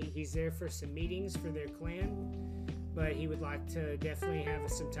see him. He's there for some meetings for their clan, but he would like to definitely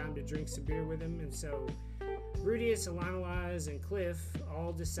have some time to drink some beer with him. And so Rudius, Elanolise, and Cliff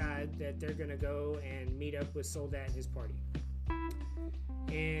all decide that they're going to go and meet up with Soldat and his party.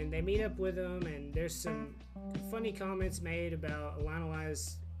 And they meet up with him, and there's some funny comments made about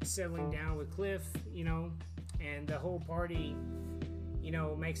Elanolise settling down with Cliff, and the whole party,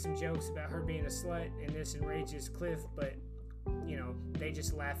 makes some jokes about her being a slut, and this enrages Cliff, but, they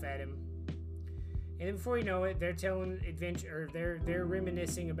just laugh at him. And then before you know it, they're telling they're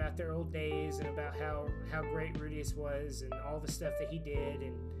reminiscing about their old days and about how great Rudius was and all the stuff that he did.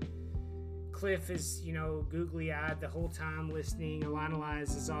 And Cliff is, googly-eyed the whole time listening.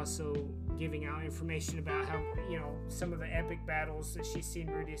 Elanolise is also giving out information about how, some of the epic battles that she's seen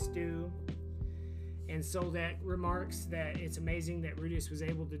Rudius do. And Soldat remarks that it's amazing that Rudius was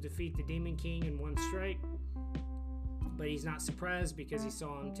able to defeat the Demon King in one strike, but he's not surprised because he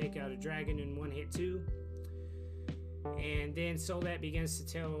saw him take out a dragon in one hit too. And then Soldat begins to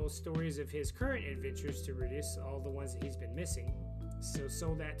tell stories of his current adventures to Rudius, all the ones that he's been missing. So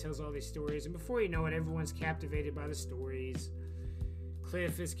Soldat tells all these stories, and before you know it, everyone's captivated by the stories.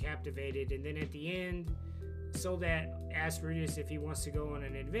 Cliff is captivated, and then at the end, Soldat asks Rudius if he wants to go on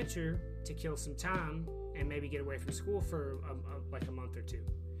an adventure to kill some time and maybe get away from school for like a month or two,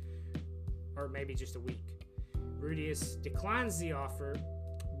 or maybe just a week. Rudius declines the offer,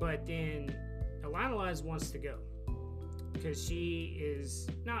 but then Elanolise wants to go because she is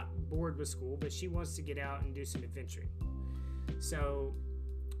not bored with school, but she wants to get out and do some adventuring. So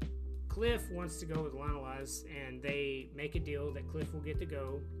Cliff wants to go with Elanolise, and they make a deal that Cliff will get to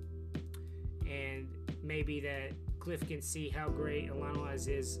go, and maybe that Cliff can see how great Elanolise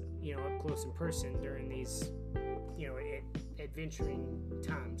is, up close in person during these, adventuring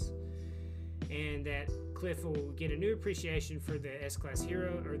times. And that Cliff will get a new appreciation for the S-Class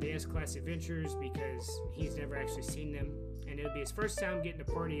hero, or the S-Class adventures, because he's never actually seen them. And it'll be his first time getting to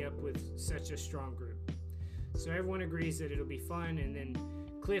party up with such a strong group. So everyone agrees that it'll be fun, and then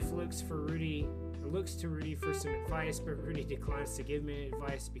Cliff looks to Rudy for some advice, but Rudy declines to give him any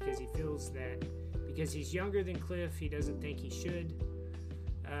advice because he feels that because he's younger than Cliff, he doesn't think he should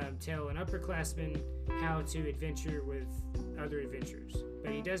tell an upperclassman how to adventure with other adventurers.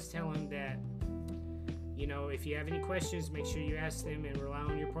 But he does tell him that, if you have any questions, make sure you ask them and rely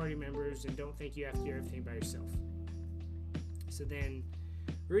on your party members, and don't think you have to do everything by yourself. So then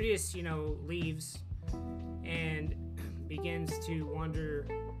Rudius, leaves and begins to wander,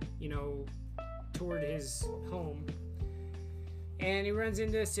 toward his home. And he runs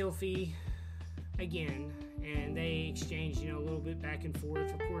into Sylphie again, and they exchange, a little bit back and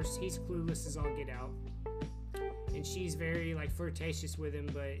forth. Of course, he's clueless as all get out. And she's very, flirtatious with him,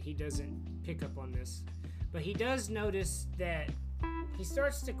 but he doesn't pick up on this. But he does notice that he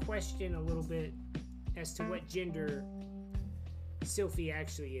starts to question a little bit as to what gender Sylphie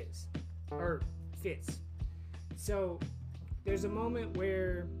actually is, or fits. So there's a moment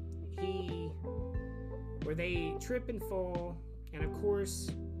where they trip and fall, and of course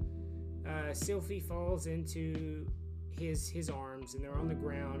Sylphie falls into his arms, and they're on the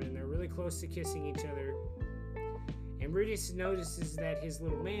ground, and they're really close to kissing each other. And Rudius notices that his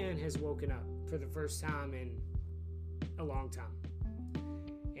little man has woken up for the first time in a long time.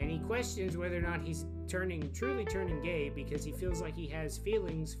 And he questions whether or not he's truly turning gay, because he feels like he has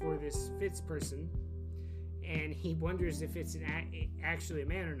feelings for this Fitz person. And he wonders if it's actually a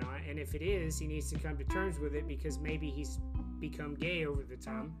man or not. And if it is, he needs to come to terms with it, because maybe he's become gay over the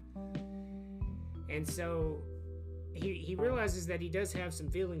time. And so he realizes that he does have some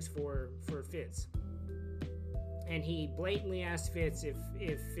feelings for Fitz. And he blatantly asks Fitz if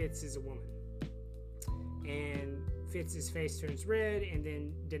Fitz is a woman. And Fitz's face turns red and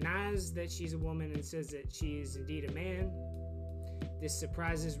then denies that she's a woman and says that she is indeed a man. This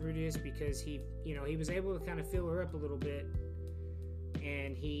surprises Rudius, because he was able to kind of fill her up a little bit,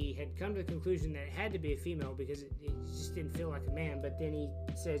 and he had come to the conclusion that it had to be a female because it just didn't feel like a man. But then he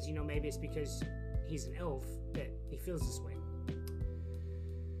says, maybe it's because he's an elf that he feels this way.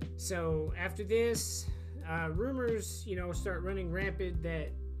 So after this, rumors, start running rampant that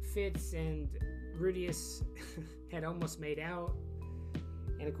Fitz and Rudius had almost made out.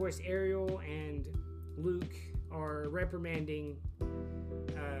 And of course, Ariel and Luke are reprimanding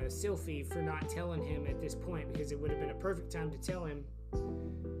Sylphie for not telling him at this point, because it would have been a perfect time to tell him.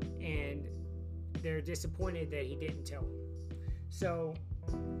 And they're disappointed that he didn't tell him. So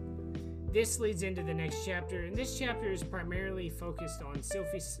this leads into the next chapter, and this chapter is primarily focused on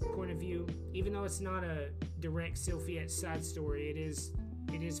Sylphie's point of view. Even though it's not a direct Sylphie side story, it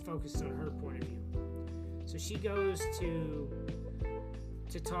is focused on her point of view. So she goes to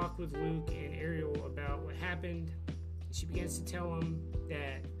talk with Luke and Ariel about what happened. She begins to tell him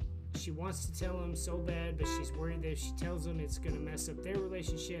that she wants to tell him so bad, but she's worried that if she tells him, it's going to mess up their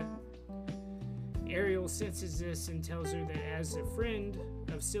relationship. Ariel senses this and tells her that as a friend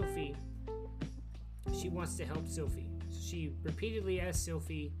of Sylphie, she wants to help Sylphie. So she repeatedly asks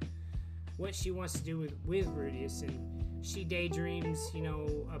Sylphie what she wants to do with Rudius, and she daydreams,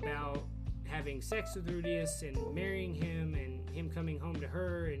 about having sex with Rudius and marrying him, and him coming home to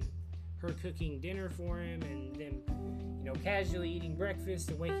her, and her cooking dinner for him, and them, casually eating breakfast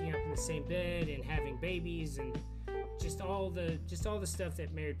and waking up in the same bed and having babies, and just all the stuff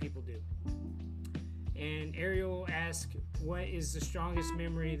that married people do. And Ariel asks what is the strongest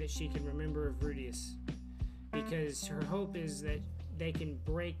memory that she can remember of Rudius, because her hope is that they can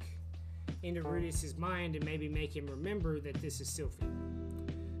break into Rudius's mind and maybe make him remember that this is Sylphie.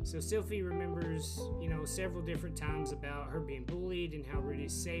 So Sylphie remembers, several different times about her being bullied and how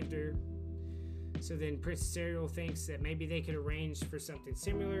Rudius saved her. So then Princess Ariel thinks that maybe they could arrange for something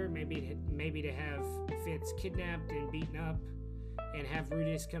similar, maybe to have Fitz kidnapped and beaten up and have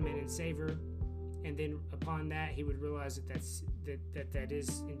Rudius come in and save her. And then upon that, he would realize that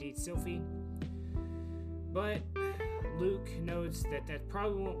is indeed Sylphie. But Luke notes that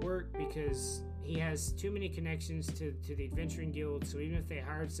probably won't work, because he has too many connections to the Adventuring Guild. So even if they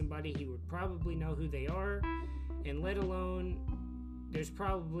hired somebody, he would probably know who they are, and let alone there's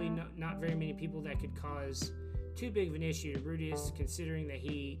probably not very many people that could cause too big of an issue to Rudius, considering that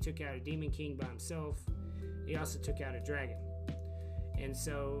he took out a Demon King by himself. He also took out a dragon. And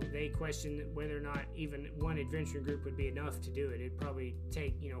so they question whether or not even one adventuring group would be enough to do it. It'd probably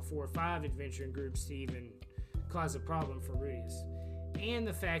take, 4 or 5 adventuring groups to even cause a problem for Rudius. And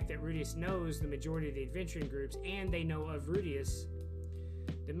the fact that Rudius knows the majority of the adventuring groups, and they know of Rudius,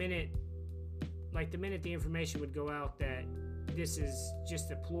 the minute the information would go out that this is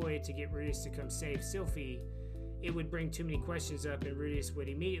just a ploy to get Rudius to come save Sylphie, it would bring too many questions up, and Rudius would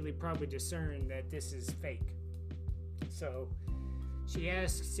immediately probably discern that this is fake. So she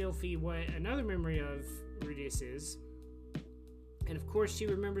asks Sylphie what another memory of Rudius is. And of course she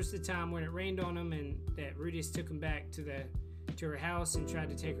remembers the time when it rained on him, and that Rudius took him back to her house and tried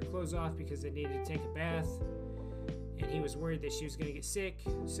to take her clothes off because they needed to take a bath. And he was worried that she was going to get sick.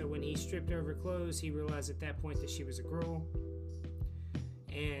 So when he stripped her of her clothes, he realized at that point that she was a girl.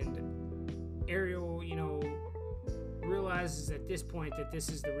 And Ariel, realizes at this point that this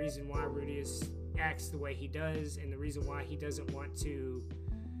is the reason why Rudius acts the way he does, and the reason why he doesn't want to,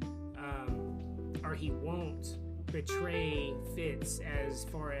 or he won't betray Fitz, as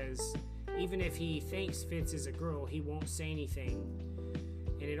far as, even if he thinks Fitz is a girl, he won't say anything.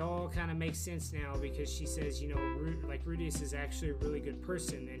 And it all kind of makes sense now, because she says, Rudius is actually a really good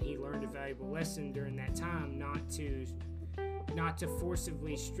person, and he learned a valuable lesson during that time, not to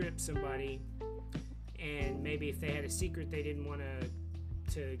forcibly strip somebody, and maybe if they had a secret they didn't want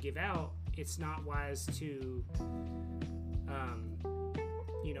to give out, it's not wise to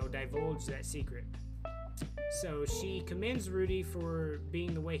divulge that secret. So she commends Rudy for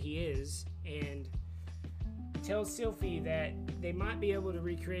being the way he is, and tells Sylphie that they might be able to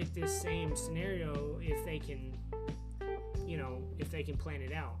recreate this same scenario if they can plan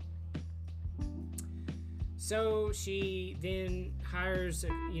it out. So she then hires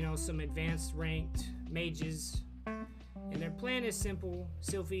some advanced ranked mages, and their plan is simple.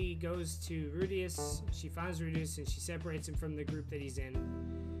 Sylphie goes to Rudius, she finds Rudius, and she separates him from the group that he's in,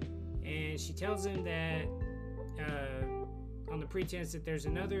 and she tells him that on the pretense that there's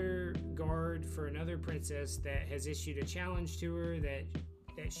another guard for another princess that has issued a challenge to her, that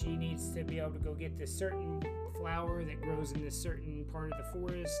she needs to be able to go get this certain flower that grows in this certain part of the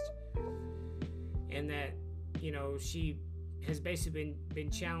forest, and that she has basically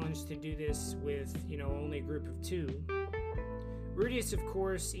been challenged to do this with only a group of 2. Rudius, of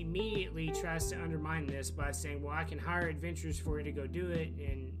course, immediately tries to undermine this by saying, well, I can hire adventurers for you to go do it,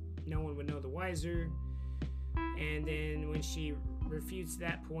 and no one would know the wiser. And then when she refutes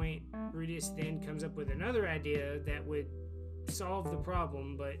that point, Rudius then comes up with another idea that would solve the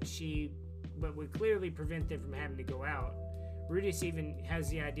problem, but would clearly prevent them from having to go out. Rudius even has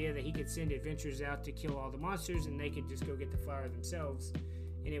the idea that he could send adventurers out to kill all the monsters, and they could just go get the flower themselves,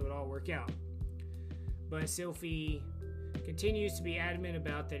 and it would all work out. But Sylphie continues to be adamant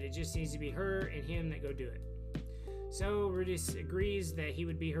about that it just needs to be her and him that go do it. So Rudius agrees that he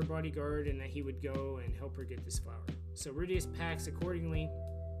would be her bodyguard and that he would go and help her get this flower. So Rudius packs accordingly,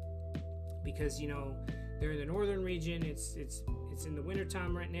 because they're in the northern region. It's in the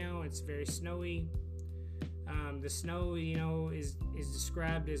wintertime right now. It's very snowy. The snow is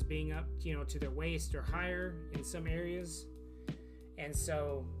described as being up to their waist or higher in some areas, and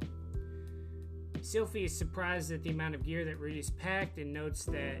so Sylphie is surprised at the amount of gear that Rudius packed, and notes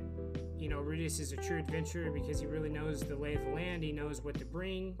that Rudius is a true adventurer because he really knows the lay of the land. He knows what to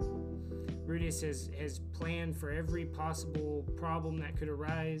bring. Rudius has planned for every possible problem that could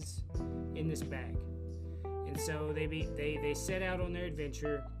arise in this bag. And so they set out on their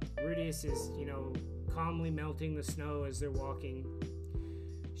adventure. Rudius is, calmly melting the snow as they're walking.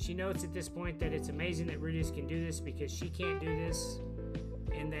 She notes at this point that it's amazing that Rudius can do this because she can't do this,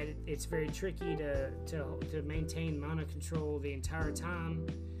 and that it's very tricky to maintain mana control the entire time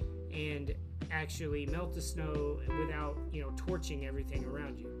and actually melt the snow without torching everything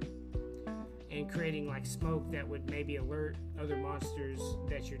around you and creating like smoke that would maybe alert other monsters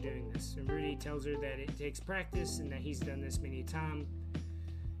that you're doing this. And Rudy tells her that it takes practice and that he's done this many times,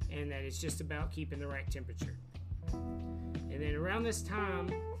 and that it's just about keeping the right temperature. And then around this time,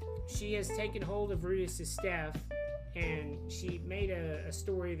 she has taken hold of Rudius' staff, and she made a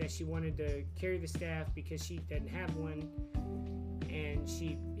story that she wanted to carry the staff because she doesn't have one, and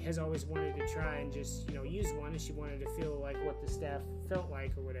she has always wanted to try and just use one, and she wanted to feel like what the staff felt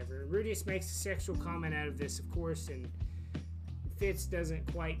like or whatever. Rudius makes a sexual comment out of this, of course, and Fitz doesn't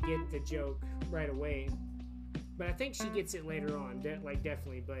quite get the joke right away, but I think she gets it later on,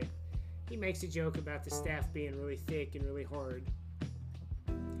 definitely. But he makes a joke about the staff being really thick and really hard.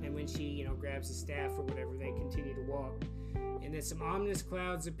 And when she, grabs the staff or whatever, they continue to walk. And then some ominous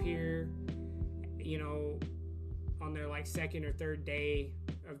clouds appear, on their second or third day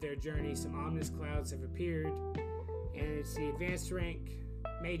of their journey. Some ominous clouds have appeared, and it's the advanced rank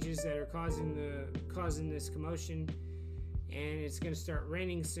mages that are causing this commotion. And it's going to start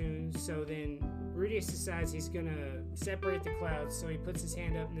raining soon. So then Rudius decides he's going to separate the clouds. So he puts his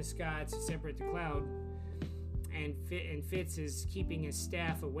hand up in the sky to separate the cloud. And Fitz is keeping his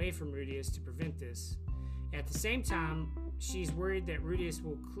staff away from Rudius to prevent this. At the same time, she's worried that Rudius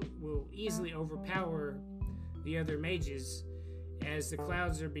will easily overpower the other mages as the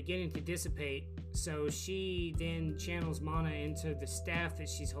clouds are beginning to dissipate. So she then channels mana into the staff that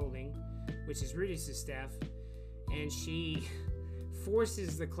she's holding, which is Rudius' staff. And she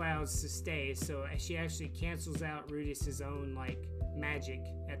forces the clouds to stay, so she actually cancels out Rudius' own magic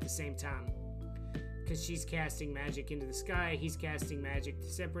at the same time, because she's casting magic into the sky, he's casting magic to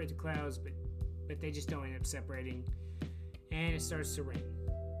separate the clouds, but they just don't end up separating, and it starts to rain,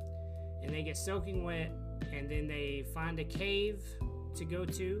 and they get soaking wet, And then they find a cave to go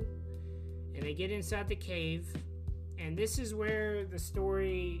to, and they get inside the cave, and this is where the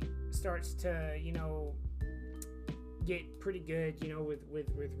story starts to, get pretty good,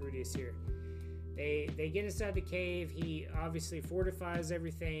 with Rudius here. They get inside the cave. He obviously fortifies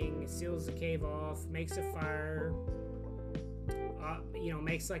everything, seals the cave off, makes a fire,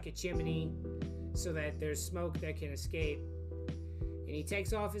 makes like a chimney so that there's smoke that can escape. And he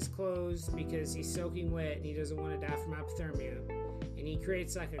takes off his clothes because he's soaking wet and he doesn't want to die from hypothermia. And he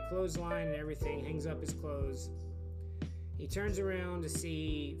creates like a clothesline and everything, hangs up his clothes. He turns around to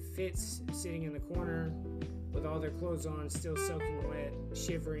see Fitz sitting in the corner with all their clothes on, still soaking wet,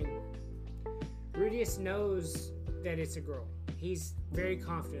 shivering. Rudius knows that it's a girl. He's very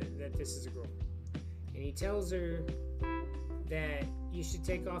confident that this is a girl. And he tells her that you should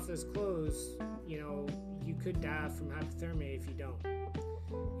take off those clothes. You could die from hypothermia if you don't.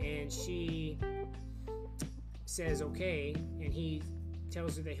 And she says okay, and he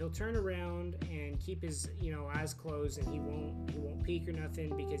tells her that he'll turn around and keep his eyes closed, and he won't peek or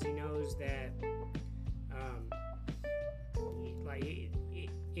nothing, because he knows that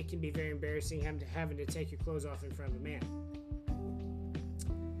it can be very embarrassing having to take your clothes off in front of a man.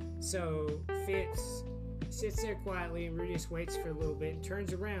 So Fitz sits there quietly, and Rudius waits for a little bit and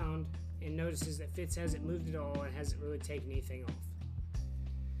turns around and notices that Fitz hasn't moved at all and hasn't really taken anything off.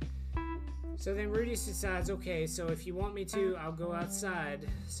 So then Rudius decides, okay, so if you want me to, I'll go outside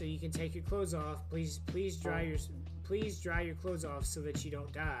so you can take your clothes off. Please dry your clothes off so that you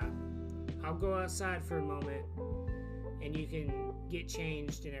don't die. I'll go outside for a moment and you can get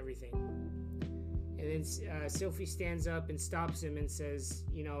changed and everything. And then Sylphie stands up and stops him and says,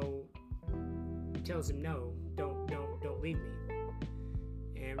 tells him, no, don't leave me.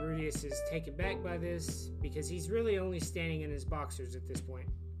 And Rudius is taken back by this because he's really only standing in his boxers at this point.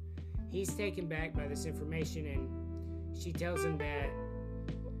 He's taken back by this information, and she tells him that,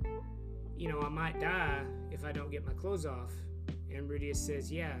 I might die if I don't get my clothes off. And Rudius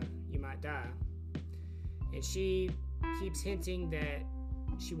says, yeah, you might die. And she keeps hinting that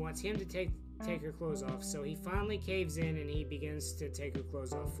she wants him to take her clothes off. So he finally caves in and he begins to take her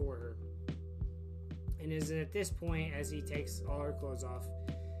clothes off for her. And is at this point, as he takes all her clothes off,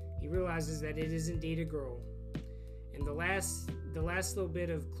 he realizes that it is indeed a girl. And the last little bit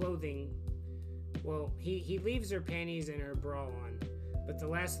of clothing, well, he leaves her panties and her bra on, but the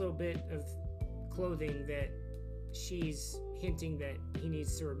last little bit of clothing that she's hinting that he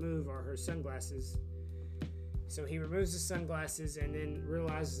needs to remove are her sunglasses. So he removes the sunglasses and then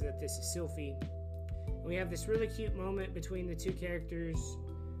realizes that this is Sylphie. We have this really cute moment between the two characters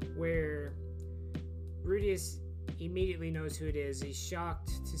where Rudius immediately knows who it is. He's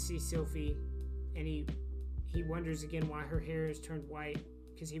shocked to see Sylphie, and he wonders again why her hair is turned white,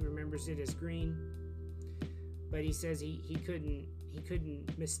 because he remembers it as green. But he says he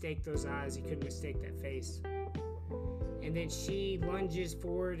couldn't mistake those eyes. He couldn't mistake that face. And then she lunges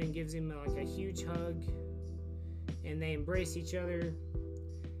forward and gives him like a huge hug, and they embrace each other.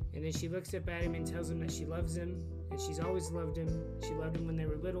 And then she looks up at him and tells him that she loves him, and she's always loved him. She loved him when they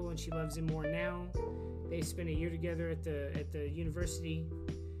were little, and she loves him more now. They spent a year together at the university,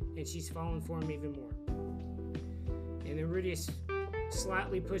 and she's fallen for him even more. And then Rudius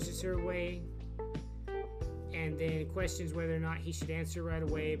slightly pushes her away, and then questions whether or not he should answer right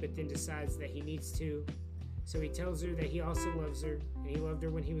away, but then decides that he needs to. So he tells her that he also loves her, and he loved her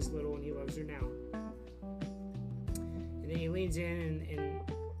when he was little, and he loves her now. And then he leans in,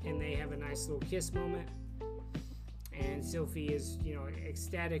 and they have a nice little kiss moment. And Sylphie is,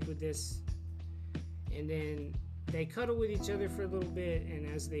 ecstatic with this. And then they cuddle with each other for a little bit, and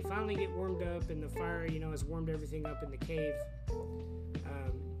as they finally get warmed up and the fire, has warmed everything up in the cave,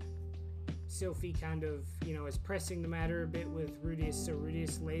 Sylphie kind of, is pressing the matter a bit with Rudius, so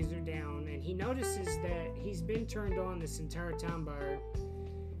Rudius lays her down, and he notices that he's been turned on this entire time by her,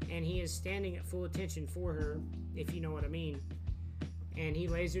 and he is standing at full attention for her, if you know what I mean. And he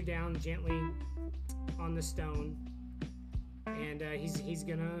lays her down gently on the stone, and he's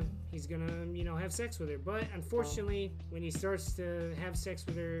gonna have sex with her. But unfortunately, when he starts to have sex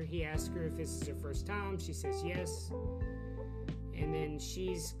with her, he asks her if this is her first time. She says yes, and then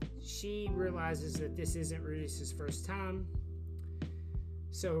she realizes that this isn't Rudius's first time.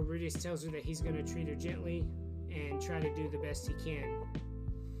 So Rudius tells her that he's gonna treat her gently and try to do the best he can.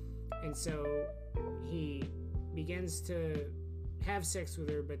 And so he begins to have sex with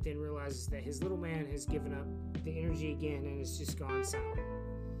her, but then realizes that his little man has given up the energy again and has just gone silent.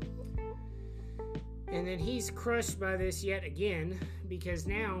 And then he's crushed by this yet again, because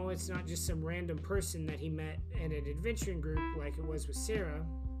now it's not just some random person that he met at an adventuring group like it was with Sarah.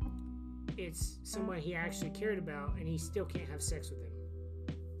 it's someone he actually cared about, and he still can't have sex with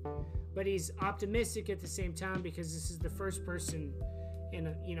him. But he's optimistic at the same time because this is the first person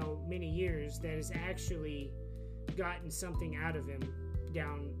in many years that has actually gotten something out of him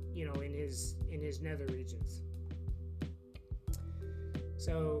down in his nether regions.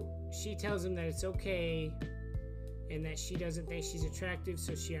 So she tells him that it's okay and that she doesn't think she's attractive,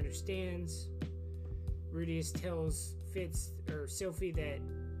 so she understands. Rudius tells Sylphie that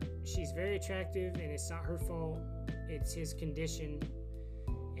she's very attractive and it's not her fault, it's his condition.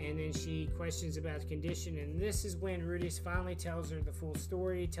 And then she questions about the condition, and this is when Rudius finally tells her the full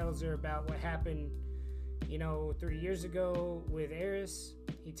story, tells her about what happened 3 years ago with Eris.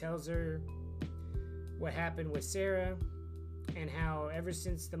 He tells her what happened with Sarah and how ever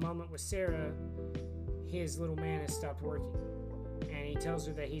since the moment with Sarah, his little man has stopped working. And he tells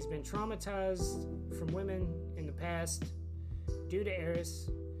her that he's been traumatized from women in the past due to Eris,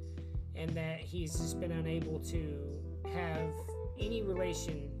 and that he's just been unable to have any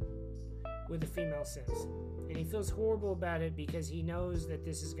relation with a female since. And he feels horrible about it because he knows that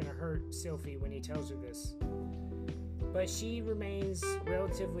this is going to hurt Sylphie when he tells her this. But she remains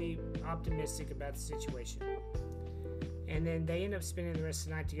relatively optimistic about the situation. And then they end up spending the rest of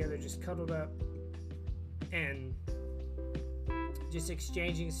the night together, just cuddled up and just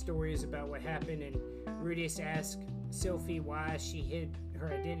exchanging stories about what happened. And Rudius asks Sylphie why she hid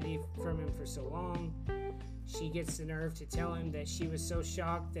her identity from him for so long. She gets the nerve to tell him that she was so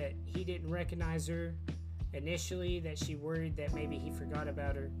shocked that he didn't recognize her initially, that she worried that maybe he forgot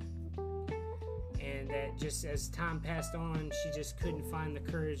about her, and that just as time passed on, she just couldn't find the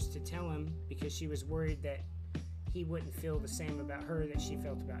courage to tell him because she was worried that he wouldn't feel the same about her that she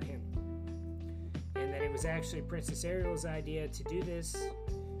felt about him, and that it was actually Princess Ariel's idea to do this,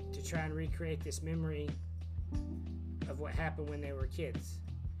 to try and recreate this memory of what happened when they were kids.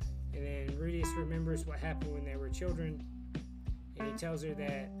 And then Rudius remembers what happened when they were children, and he tells her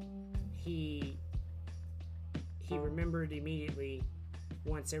that he remembered immediately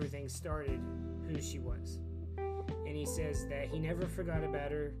once everything started who she was. And he says that he never forgot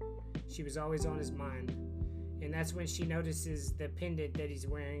about her. She was always on his mind. And that's when she notices the pendant that he's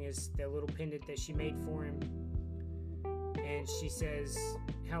wearing is the little pendant that she made for him. And she says,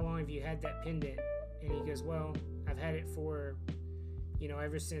 "How long have you had that pendant?" And he goes, "Well, I've had it for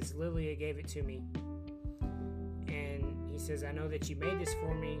ever since Lilia gave it to me." And he says, "I know that you made this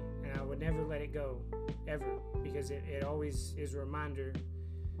for me, and I would never let it go, ever, because it always is a reminder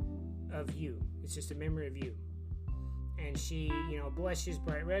of you. It's just a memory of you." And she, blushes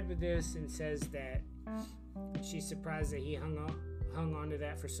bright red with this and says that she's surprised that he hung on to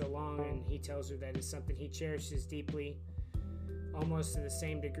that for so long, and he tells her that it's something he cherishes deeply, almost to the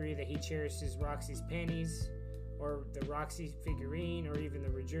same degree that he cherishes Roxy's panties, or the Roxy figurine, or even the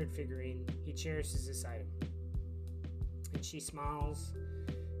Rajerd figurine. He cherishes this item. And she smiles,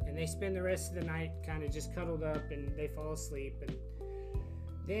 and they spend the rest of the night kind of just cuddled up, and they fall asleep. And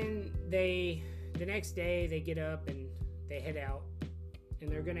then the next day they get up and they head out,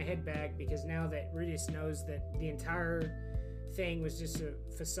 and they're going to head back because now that Rudius knows that the entire thing was just a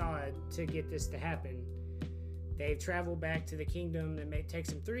facade to get this to happen, they've traveled back to the kingdom. It takes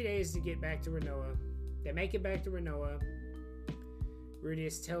them 3 days to get back to Renoa. They make it back to Renoa.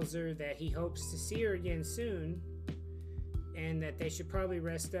 Rudius tells her that he hopes to see her again soon, and that they should probably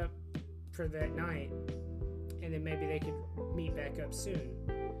rest up for that night, and then maybe they could meet back up soon.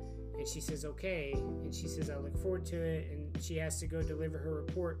 And she says okay, and she says I look forward to it, and she has to go deliver her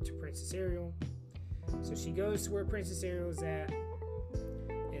report to Princess Ariel. So she goes to where Princess Ariel is at,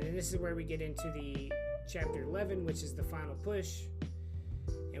 and then this is where we get into the chapter 11, which is the final push,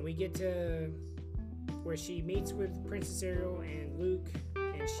 and we get to where she meets with Princess Ariel and Luke,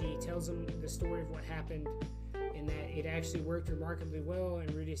 and she tells him the story of what happened, and that it actually worked remarkably well,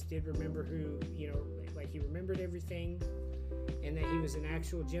 and Rudius did remember who, he remembered everything, and that he was an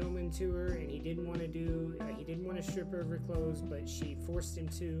actual gentleman to her, and he didn't want to strip her of her clothes, but she forced him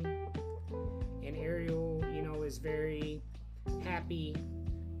to. And Ariel, is very happy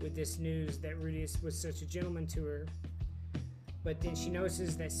with this news that Rudius was such a gentleman to her. But then she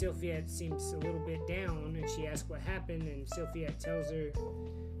notices that Sylphie seems a little bit down, and she asks what happened, and Sylphie tells her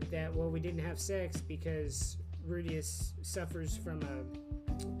that, well, we didn't have sex because Rudius suffers from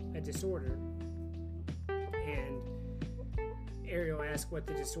a disorder. And Ariel asks what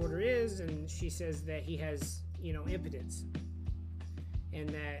the disorder is, and she says that he has, impotence, and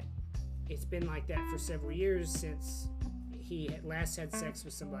that it's been like that for several years since he last had sex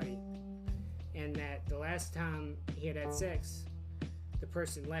with somebody, and that the last time he had sex, the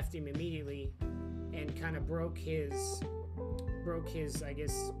person left him immediately and kind of broke his broke his, I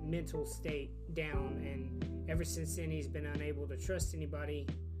guess, mental state down, and ever since then he's been unable to trust anybody,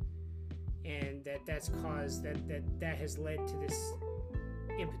 and that's caused that has led to this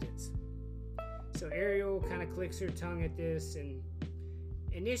impotence. So Ariel kind of clicks her tongue at this, and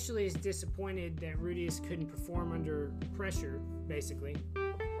initially is disappointed that Rudius couldn't perform under pressure, basically,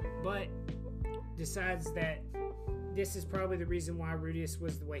 but decides that this is probably the reason why Rudius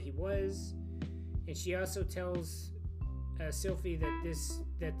was the way he was. And she also tells Sylphie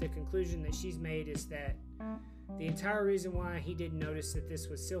that the conclusion that she's made is that the entire reason why he didn't notice that this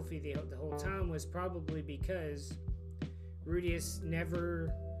was Sylphie the whole time was probably because Rudius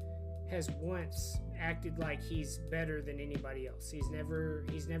never has once acted like he's better than anybody else. He's never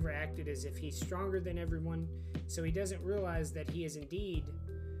acted as if he's stronger than everyone, so he doesn't realize that he is indeed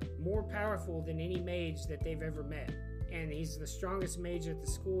more powerful than any mage that they've ever met. And he's the strongest mage at the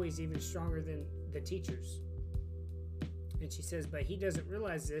school. He's even stronger than the teachers. And she says, but he doesn't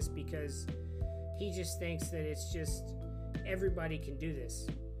realize this because he just thinks that it's just everybody can do this.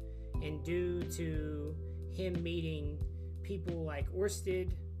 And due to him meeting people like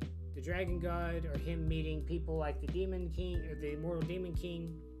Orsted, the dragon god, or him meeting people like the demon king, or the immortal demon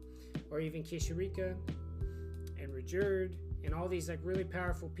king, or even Kisharika and Rajerd, and all these like really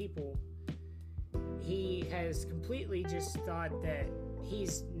powerful people, he has completely just thought that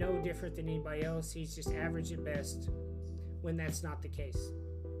he's no different than anybody else. He's just average at best, when that's not the case.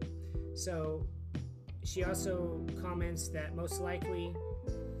 So she also comments that most likely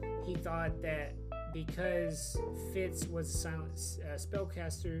he thought that because Fitz was a silent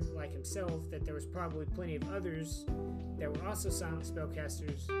spellcaster like himself, that there was probably plenty of others that were also silent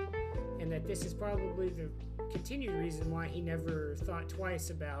spellcasters, and that this is probably the continued reason why he never thought twice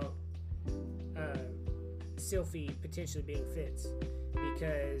about Sylphie potentially being Fitz.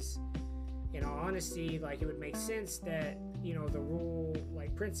 Because in all honesty, like, it would make sense that, you know, the royal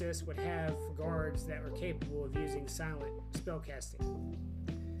like princess would have guards that were capable of using silent spellcasting.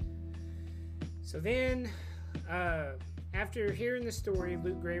 So then, after hearing the story,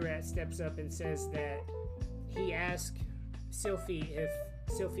 Luke Greyrat steps up and says that he asked Sylphie if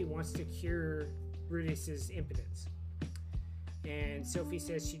Sylphie wants to cure Rudius's impotence. And Sylphie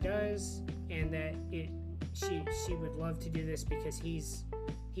says she does, and that she would love to do this because he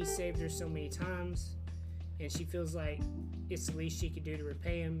saved her so many times, and she feels like it's the least she could do to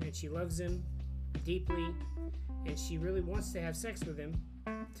repay him, and she loves him deeply, and she really wants to have sex with him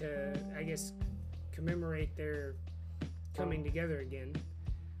to, I guess, commemorate their coming together again.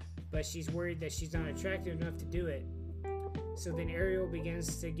 But she's worried that she's not attractive enough to do it. So then Ariel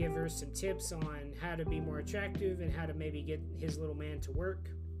begins to give her some tips on how to be more attractive and how to maybe get his little man to work.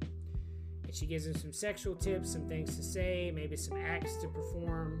 And she gives him some sexual tips, some things to say, maybe some acts to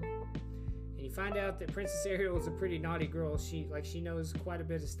perform. And you find out that Princess Ariel is a pretty naughty girl. She knows quite a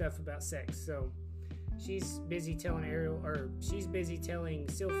bit of stuff about sex. So she's busy telling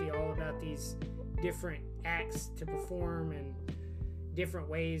Sylphie all about these different acts to perform and different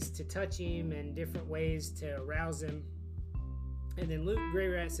ways to touch him and different ways to arouse him. And then Luke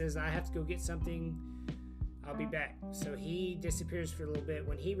Greyrat says, I have to go get something, I'll be back. So he disappears for a little bit.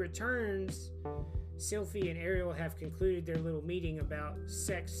 When he returns, Sylphie and Ariel have concluded their little meeting about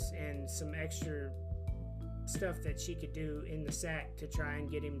sex and some extra stuff that she could do in the sack to try and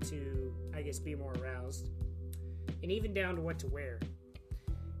get him to, I guess, be more aroused. And even down to what to wear.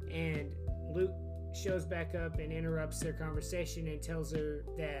 And Luke shows back up and interrupts their conversation and tells her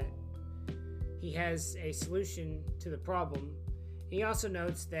that he has a solution to the problem. He also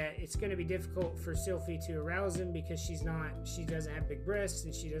notes that it's going to be difficult for Sylphie to arouse him because she doesn't have big breasts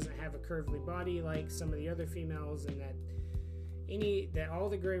and she doesn't have a curvy body like some of the other females, and that all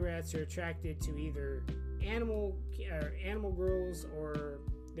the Greyrats are attracted to either animal girls, or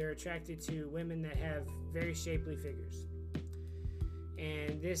they're attracted to women that have very shapely figures.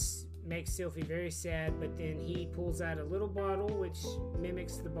 And this makes Sylphie very sad, but then he pulls out a little bottle which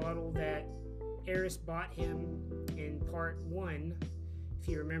mimics the bottle that Eris bought him in part 1. If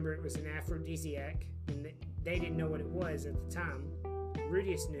you remember, it was an aphrodisiac, and they didn't know what it was at the time.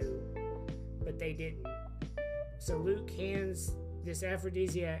 Rudius knew, but they didn't. So Luke hands this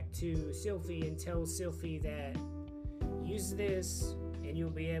aphrodisiac to Sylphie and tells Sylphie that use this and you'll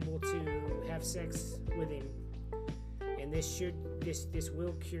be able to have sex with him, and this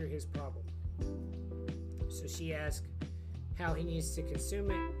will cure his problem. So she asks how he needs to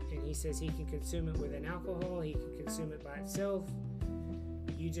consume it, and he says he can consume it with an alcohol, he can consume it by itself.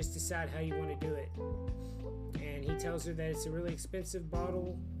 You just decide how you want to do it. And he tells her that it's a really expensive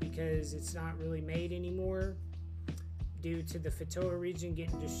bottle because it's not really made anymore due to the Fatoa region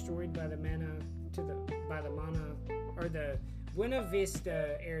getting destroyed by the Buena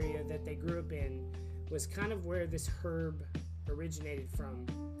Vista area that they grew up in was kind of where this herb originated from.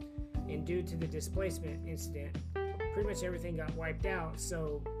 And due to the displacement incident, pretty much everything got wiped out,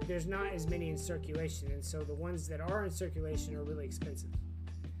 so there's not as many in circulation, and so the ones that are in circulation are really expensive.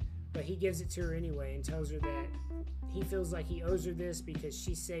 But he gives it to her anyway and tells her that he feels like he owes her this because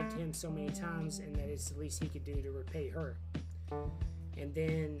she saved him so many times, and that it's the least he could do to repay her. And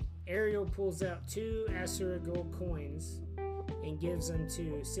then Ariel pulls out 2 Asura gold coins and gives them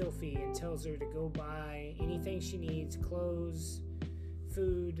to Sylphie and tells her to go buy anything she needs, clothes,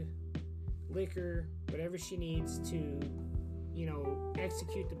 food, liquor, whatever she needs to,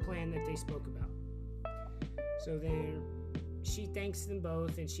 execute the plan that they spoke about. So then she thanks them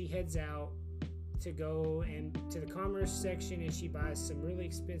both and she heads out to go and to the commerce section, and she buys some really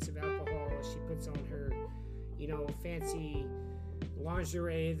expensive alcohol. She puts on her, fancy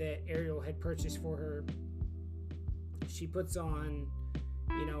lingerie that Ariel had purchased for her. She puts on,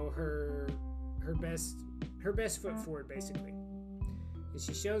 her best foot forward, basically. And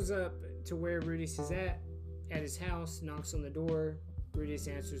she shows up to where Rudius is at his house, knocks on the door. Rudius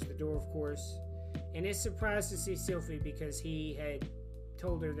answers the door, of course, and is surprised to see Sylphie because he had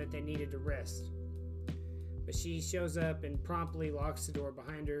told her that they needed to rest. But she shows up and promptly locks the door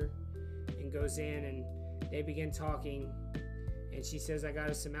behind her and goes in, and they begin talking. And she says, I got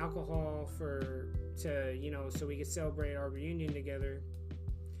us some alcohol so we could celebrate our reunion together.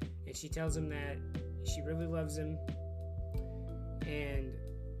 And she tells him that she really loves him, and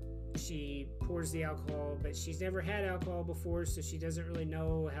she pours the alcohol, but she's never had alcohol before, so she doesn't really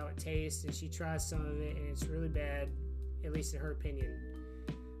know how it tastes, and she tries some of it, and it's really bad, at least in her opinion.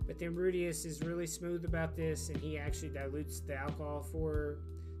 But then Rudius is really smooth about this, and he actually dilutes the alcohol for her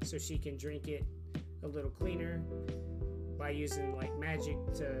so she can drink it a little cleaner by using magic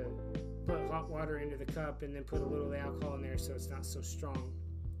to put hot water into the cup and then put a little of the alcohol in there so it's not so strong.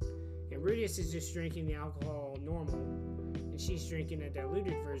 And Rudius is just drinking the alcohol normal, and she's drinking a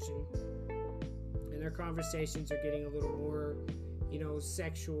diluted version. And their conversations are getting a little more,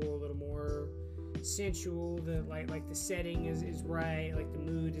 sexual, a little more sensual. The the setting is right, the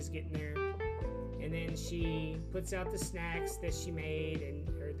mood is getting there. And then she puts out the snacks that she made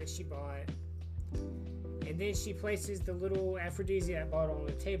or that she bought. And then she places the little aphrodisiac bottle on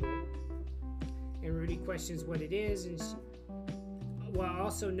the table. And Rudy questions what it is, and while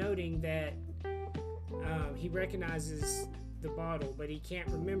also noting that he recognizes the bottle, but he can't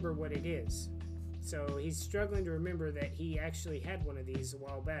remember what it is. So he's struggling to remember that he actually had one of these a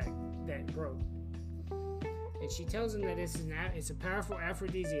while back that broke. And she tells him that it's a powerful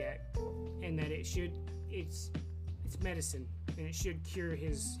aphrodisiac, and that it's medicine, and it should cure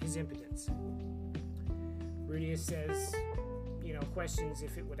his impotence. Rudius says, questions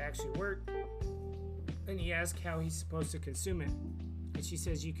if it would actually work, and he asks how he's supposed to consume it. And she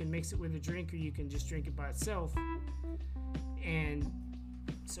says you can mix it with a drink, or you can just drink it by itself. And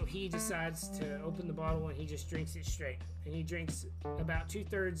so he decides to open the bottle, and he just drinks it straight. And he drinks about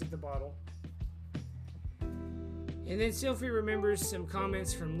 2/3 of the bottle. And then Sylphie remembers some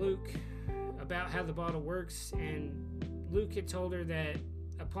comments from Luke about how the bottle works, and Luke had told her that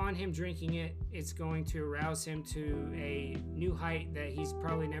upon him drinking it, it's going to arouse him to a new height that he's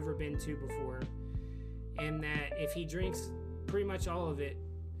probably never been to before, and that if he drinks pretty much all of it,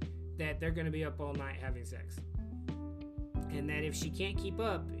 that they're going to be up all night having sex, and that if she can't keep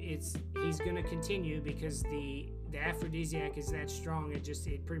up, he's going to continue because the aphrodisiac is that strong.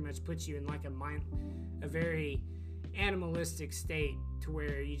 It pretty much puts you in a very animalistic state to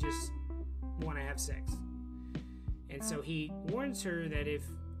where you just want to have sex. And so he warns her that if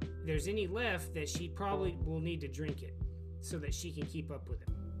there's any left, that she probably will need to drink it so that she can keep up with it.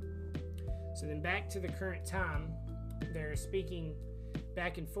 So then back to the current time, they're speaking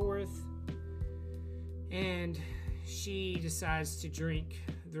back and forth, and she decides to drink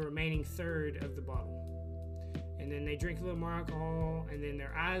the remaining third of the bottle. And then they drink a little more alcohol, and then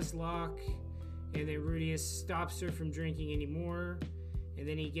their eyes lock, and then Rudius stops her from drinking anymore. And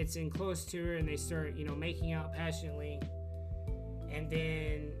then he gets in close to her, and they start, making out passionately. And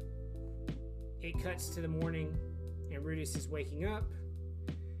then it cuts to the morning, and Rudius is waking up,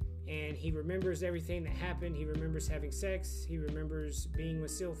 and he remembers everything that happened. He remembers having sex. He remembers being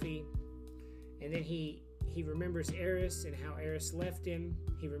with Sylphie. And then he remembers Eris and how Eris left him.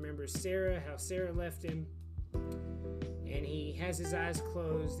 He remembers Sarah, how Sarah left him. And he has his eyes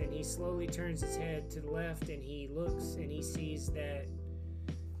closed, and he slowly turns his head to the left, and he looks, and he sees that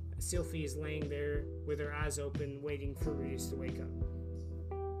Sylphie is laying there with her eyes open, waiting for Rudius to wake up.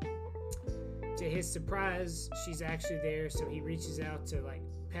 To his surprise, she's actually there, so he reaches out to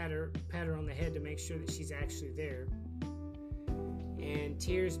pat her on the head to make sure that she's actually there. and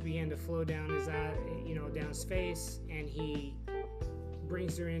tears began to flow down his eye, down his face, and he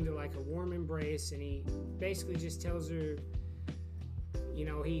brings her into like a warm embrace, and he basically just tells her,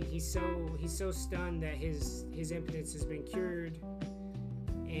 he's so stunned that his impotence has been cured,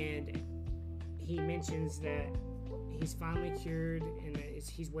 and he mentions that he's finally cured and that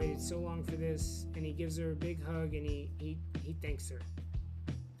he's waited so long for this, and he gives her a big hug, and he thanks her.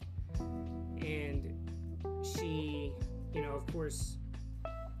 And she, of course,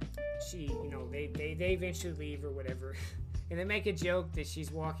 they eventually leave or whatever. And they make a joke that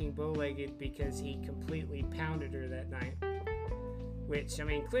she's walking bow-legged because he completely pounded her that night. Which,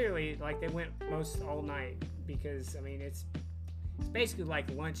 clearly, they went most all night because, it's basically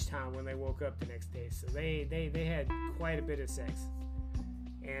like lunchtime when they woke up the next day. So they had quite a bit of sex.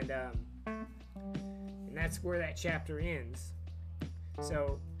 And that's where that chapter ends.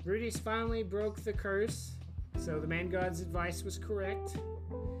 So Rudy's finally broke the curse. So the man god's advice was correct.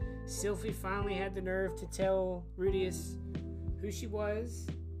 Sylphie finally had the nerve to tell Rudius who she was.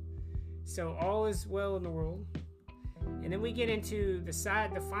 So all is well in the world. And then we get into the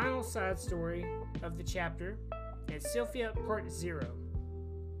final side story of the chapter. It's Sylphia Part 0.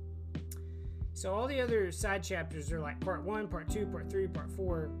 So all the other side chapters are like Part 1, Part 2, Part 3, Part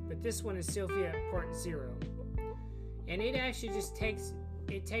 4. But this one is Sylphia Part 0. And it actually just takes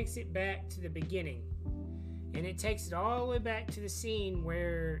it back to the beginning. And it takes it all the way back to the scene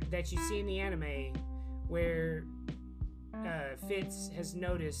that you see in the anime where Fitz has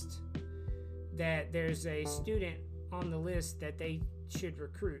noticed that there's a student on the list that they should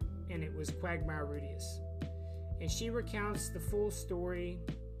recruit, and it was Quagmire Rudius. And she recounts the full story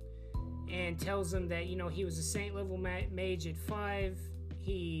and tells him that he was a saint level mage at 5.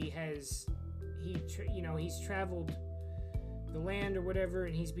 He's traveled the land or whatever,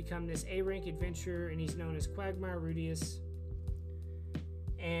 and he's become this A-rank adventurer, and he's known as Quagmire Rudius.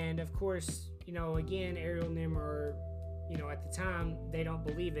 And of course, again, Ariel and them are, at the time they don't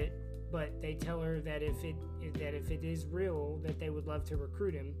believe it, but they tell her that if it is real, that they would love to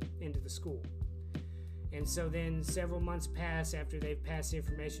recruit him into the school. And so then several months pass after they've passed the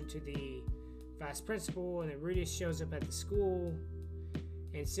information to the vice principal, and then Rudius shows up at the school,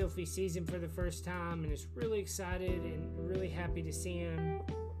 and Sylphie sees him for the first time and is really excited and really happy to see him.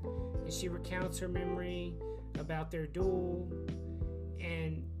 And she recounts her memory about their duel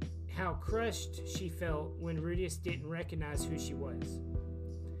and how crushed she felt when Rudius didn't recognize who she was.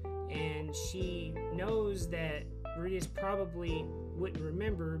 And she knows that Rudius probably wouldn't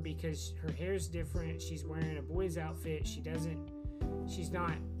remember because her hair's different, she's wearing a boy's outfit, she's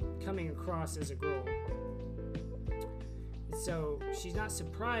not coming across as a girl. So she's not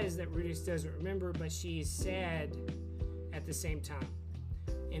surprised that Rudius doesn't remember, but she's sad at the same time.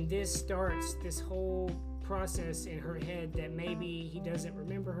 And this starts this whole process in her head that maybe he doesn't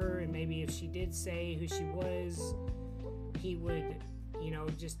remember her, and maybe if she did say who she was, he would,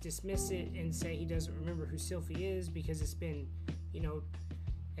 just dismiss it and say he doesn't remember who Sylphie is, because it's been,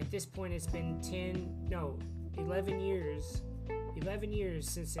 at this point it's been 11 years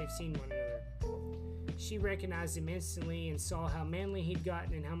since they've seen one another. She recognized him instantly and saw how manly he'd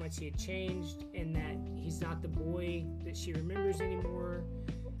gotten and how much he had changed, and that he's not the boy that she remembers anymore,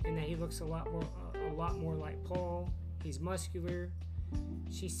 and that he looks a lot more like Paul. He's muscular.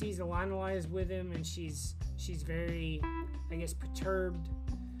 She sees Alana with him, and she's very, perturbed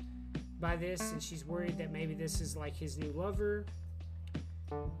by this, and she's worried that maybe this is like his new lover.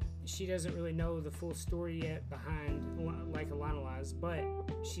 She doesn't really know the full story yet behind Alana, but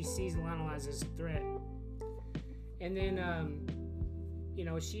she sees Alana as a threat. And then,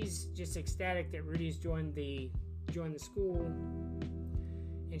 she's just ecstatic that Rudy's joined the school,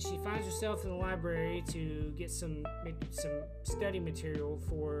 and she finds herself in the library to get some study material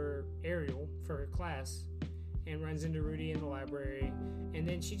for Ariel for her class, and runs into Rudy in the library. And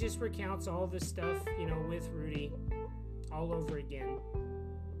then she just recounts all this stuff, with Rudy all over again.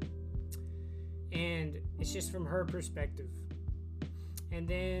 And it's just from her perspective. And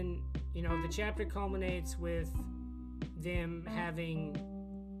then, the chapter culminates with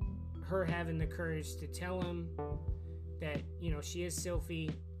her having the courage to tell him that, she is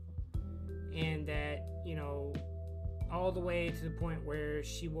Sylphie, and that, all the way to the point where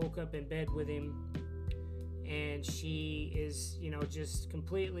she woke up in bed with him, and she is, just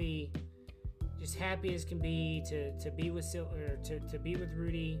completely just happy as can be to be with to be with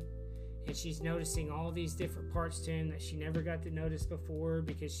Rudy. And she's noticing all these different parts to him that she never got to notice before,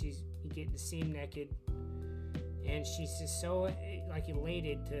 because you get to see him naked. And she's just so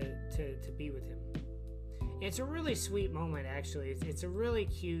elated to be with him. And it's a really sweet moment, actually. It's a really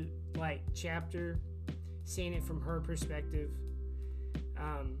cute chapter, seeing it from her perspective.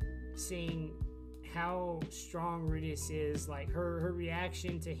 seeing how strong Rudius is. Like her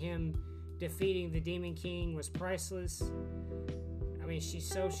reaction to him defeating the Demon King was priceless. I mean, she's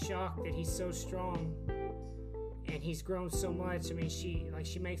so shocked that he's so strong and he's grown so much. I mean,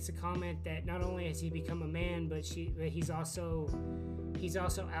 she makes the comment that not only has he become a man, but he's also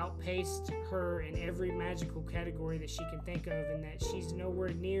outpaced her in every magical category that she can think of, and that she's nowhere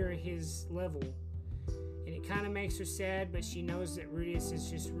near his level. And it kind of makes her sad, but she knows that Rudius is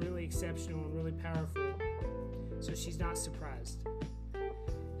just really exceptional and really powerful, so she's not surprised.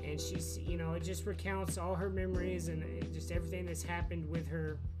 And she's, it just recounts all her memories and just everything that's happened with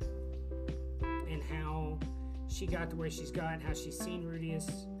her, and how she got to where she's got, and how she's seen Rudius,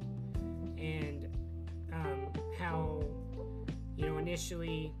 and how,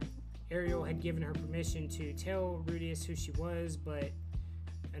 initially Ariel had given her permission to tell Rudius who she was, but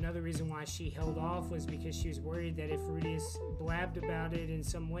another reason why she held off was because she was worried that if Rudius blabbed about it in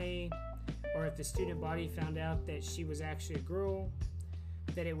some way, or if the student body found out that she was actually a girl,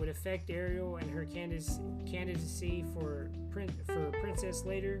 that it would affect Ariel and her candidacy for princess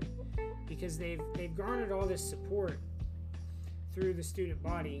later, because they've garnered all this support through the student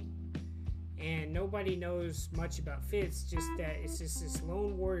body, and nobody knows much about Fitz, just that it's just this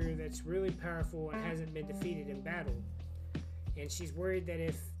lone warrior that's really powerful and hasn't been defeated in battle. And she's worried that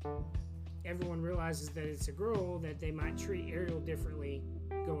if everyone realizes that it's a girl, that they might treat Ariel differently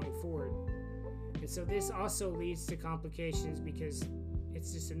going forward. And so this also leads to complications, because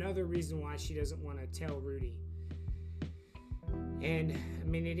it's just another reason why she doesn't want to tell Rudy. And I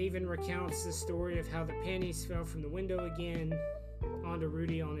mean, it even recounts the story of how the panties fell from the window again onto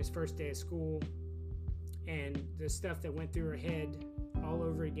Rudy on his first day of school, and the stuff that went through her head all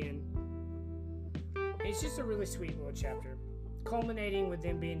over again. And it's just a really sweet little chapter, culminating with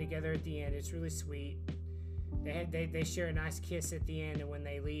them being together at the end. It's really sweet. They share a nice kiss at the end, and when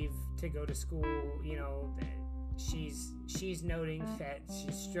they leave to go to school, she's noting that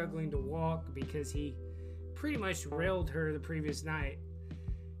she's struggling to walk because he pretty much railed her the previous night,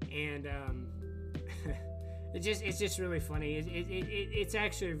 and it's just really funny. It's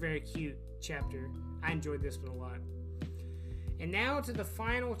actually a very cute chapter. I enjoyed this one a lot. And now to the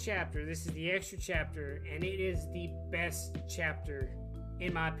final chapter. This is the extra chapter, and it is the best chapter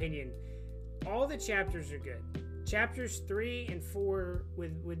in my opinion. All the chapters are good. Chapters 3 and 4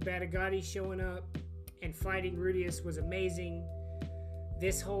 with Batagati showing up and fighting Rudius was amazing.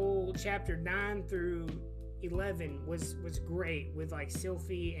 This whole chapter 9 through 11 was great, with like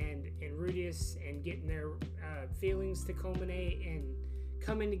Sylphie and Rudius and getting their feelings to culminate and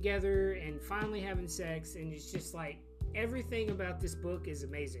coming together and finally having sex. And it's just like, everything about this book is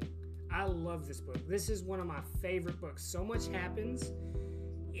amazing. I love this book. This is one of my favorite books. So much happens.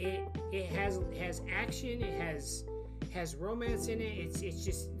 It has action. It has romance in it. It's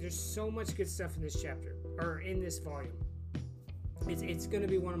just, there's so much good stuff in this chapter, or in this volume. It's going to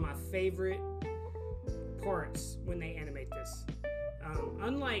be one of my favorite parts when they animate this.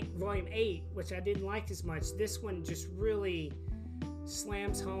 Unlike volume 8, which I didn't like as much, this one just really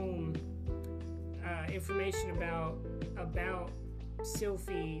slams home information about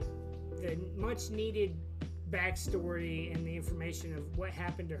Sylphie, the much needed backstory, and the information of what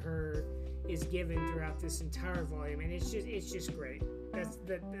happened to her is given throughout this entire volume, and it's just great. That's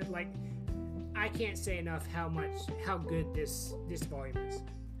like, I can't say enough how good this volume is.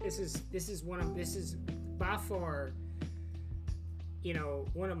 This is by far,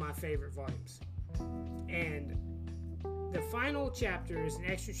 one of my favorite volumes. And the final chapter is an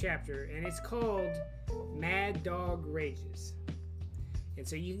extra chapter, and it's called Mad Dog Rages. And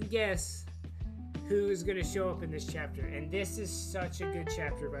so you can guess who is going to show up in this chapter. And this is such a good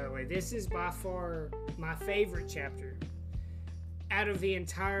chapter, by the way. This is by far my favorite chapter out of the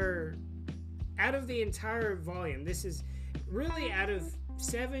entire volume. This is really, out of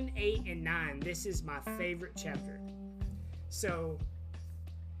 7, 8, and 9, this is my favorite chapter. So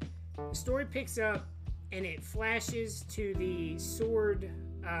the story picks up, and it flashes to the sword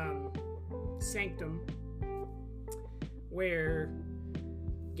sanctum, where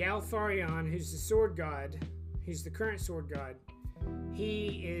Galfarion, who's the sword god, who's the current sword god,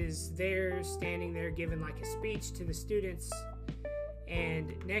 he is there, standing there, giving like a speech to the students.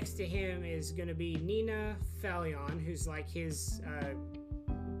 And next to him is going to be Nina Phalion, who's like his,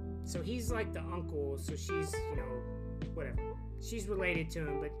 so he's like the uncle, so she's, whatever. She's related to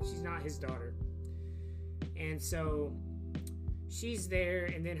him, but she's not his daughter. And so she's there,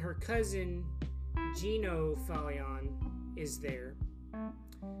 and then her cousin, Gino Phalion, is there.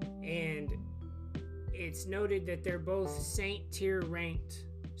 And it's noted that they're both Saint tier ranked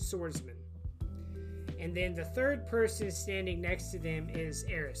swordsmen. And then the third person standing next to them is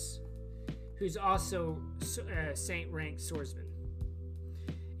Eris, who's also a saint ranked swordsman.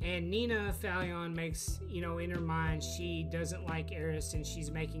 And Nina Phalion makes, in her mind, she doesn't like Eris, and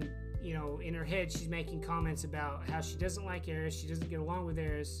she's making, in her head, she's making comments about how she doesn't like Eris, she doesn't get along with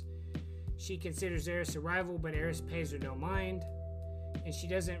Eris. She considers Eris a rival, but Eris pays her no mind, and she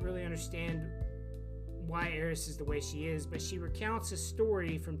doesn't really understand why Eris is the way she is, but she recounts a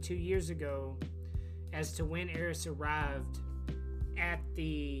story from 2 years ago as to when Eris arrived at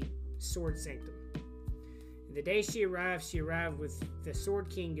the Sword Sanctum. The day she arrived with the Sword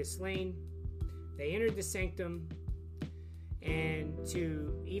King Ghislaine. They entered the sanctum, and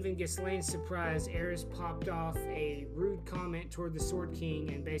to even Ghislaine's surprise, Eris popped off a rude comment toward the Sword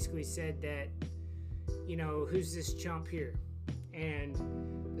King and basically said that, who's this chump here? And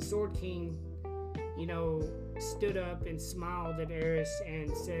the Sword King, stood up and smiled at Eris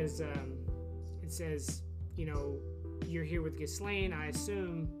and says, you're here with Ghislaine. I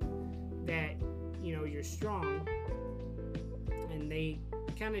assume that, you're strong. And they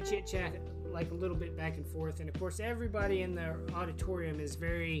kind of chit-chat like a little bit back and forth. And of course, everybody in the auditorium is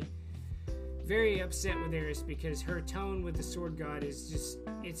very, very upset with Eris because her tone with the sword god is just,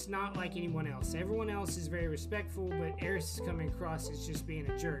 it's not like anyone else. Everyone else is very respectful, but Eris is coming across as just being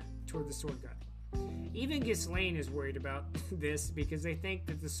a jerk toward the sword god. Even Ghislaine is worried about this because they think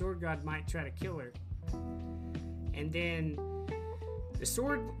that the sword god might try to kill her. And then the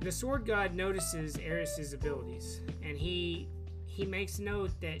sword god notices Eris's abilities, and he makes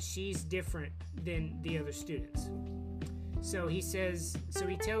note that she's different than the other students. So he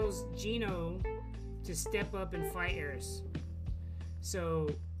tells Gino to step up and fight Eris. So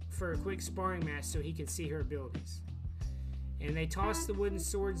for a quick sparring match so he can see her abilities. And they toss the wooden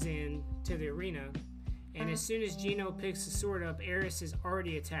swords in to the arena, and as soon as Gino picks the sword up, Eris is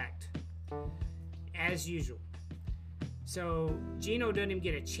already attacked, as usual. So Gino doesn't even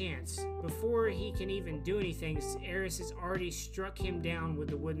get a chance. Before he can even do anything, Eris has already struck him down with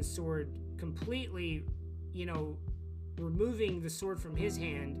the wooden sword, completely, removing the sword from his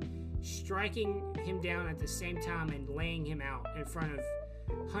hand, striking him down at the same time and laying him out in front of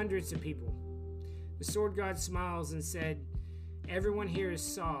hundreds of people. The sword god smiles and said, "Everyone here is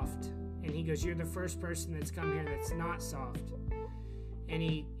soft." And he goes, "You're the first person that's come here that's not soft." And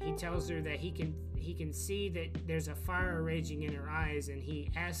he tells her that he can see that there's a fire raging in her eyes, and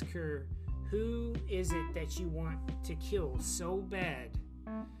he asks her, "Who is it that you want to kill so bad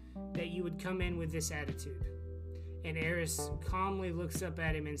that you would come in with this attitude?" And Eris calmly looks up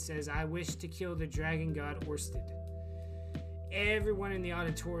at him and says, "I wish to kill the dragon god Orsted." Everyone in the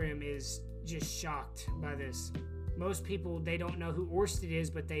auditorium is just shocked by this. Most people, they don't know who Orsted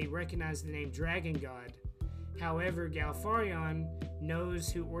is, but they recognize the name Dragon God. However, Galfarion knows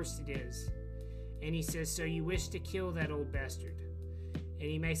who Orsted is. And he says, "So you wish to kill that old bastard?" And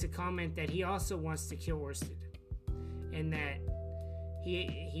he makes a comment that he also wants to kill Orsted. And that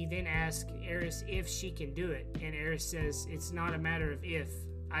he then asks Eris if she can do it. And Eris says, "It's not a matter of if,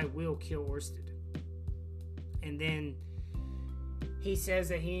 I will kill Orsted." And then he says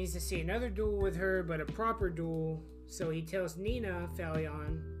that he needs to see another duel with her, but a proper duel. So he tells Nina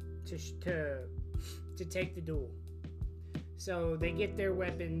Phalion to take the duel. So they get their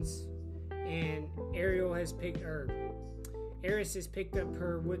weapons, and Eris has picked up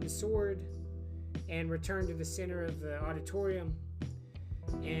her wooden sword and returned to the center of the auditorium.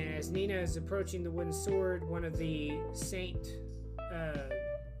 And as Nina is approaching the wooden sword, one of the saint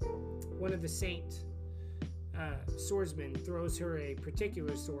swordsmen throws her a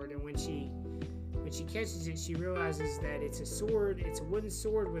particular sword, and when she catches it, she realizes that it's a wooden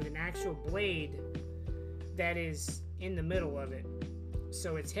sword with an actual blade that is in the middle of it.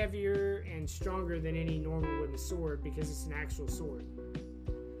 So it's heavier and stronger than any normal wooden sword because it's an actual sword.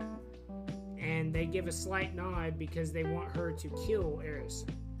 And they give a slight nod because they want her to kill Eris.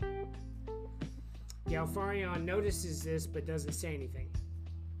 Galfarion notices this but doesn't say anything.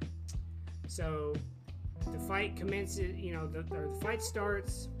 So the fight commences, the fight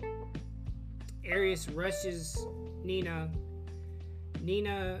starts. Eris rushes Nina.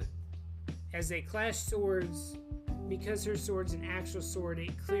 As they clash swords, because her sword's an actual sword,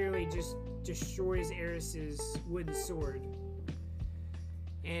 it clearly just destroys Eris's wooden sword.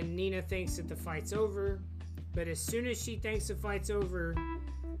 And Nina thinks that the fight's over, but as soon as she thinks the fight's over,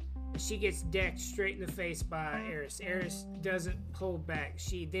 she gets decked straight in the face by Eris. Eris doesn't hold back.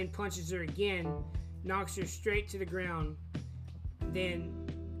 She then punches her again, knocks her straight to the ground, then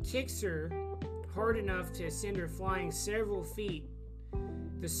kicks her hard enough to send her flying several feet.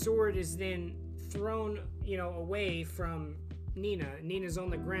 The sword is then thrown, away from Nina. Nina's on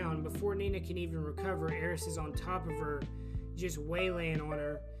the ground. Before Nina can even recover, Eris is on top of her, just waylaying on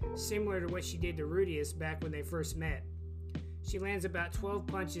her, similar to what she did to Rudius back when they first met. She lands about 12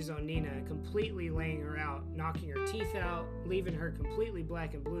 punches on Nina, completely laying her out, knocking her teeth out, leaving her completely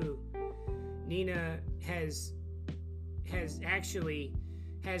black and blue. Nina has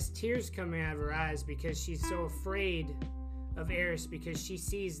tears coming out of her eyes because she's so afraid of Eris, because she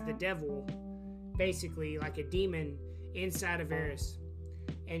sees the devil, basically like a demon, inside of Eris.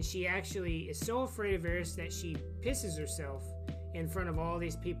 And she actually is so afraid of Eris that she pisses herself in front of all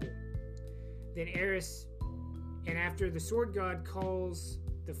these people. Then Eris, and after the sword god calls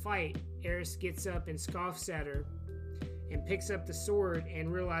the fight, Eris gets up and scoffs at her and picks up the sword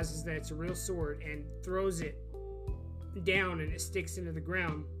and realizes that it's a real sword and throws it down, and it sticks into the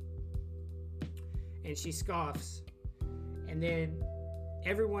ground, and she scoffs. And then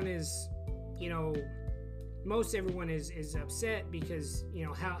everyone is, most everyone is upset because,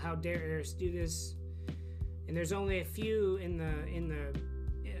 how dare Eris do this? And there's only a few in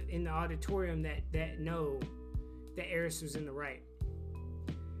the auditorium that know that Eris was in the right.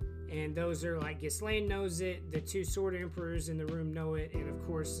 And those are like Ghislaine knows it, the two sword emperors in the room know it, and of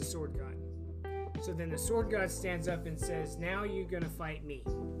course the sword god. So then the sword god stands up and says, "Now you're gonna fight me."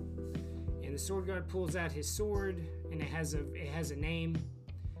 And the sword god pulls out his sword, and it has a name.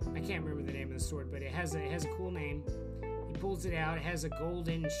 I can't remember the name of the sword, but it has a cool name. He pulls it out. It has a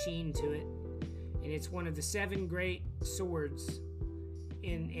golden sheen to it, and it's one of the 7 great swords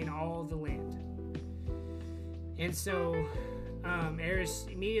in all the land. And so Eris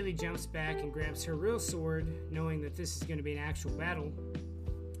immediately jumps back and grabs her real sword, knowing that this is going to be an actual battle.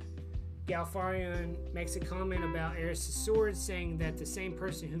 Galfarion makes a comment about Eris' sword, saying that the same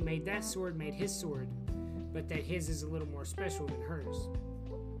person who made that sword made his sword, but that his is a little more special than hers.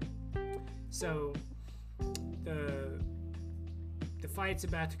 So the fight's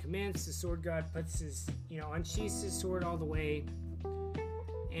about to commence. The sword god puts his, unsheaths his sword all the way,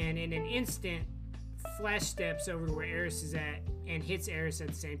 and in an instant, Flash steps over to where Eris is at and hits Eris at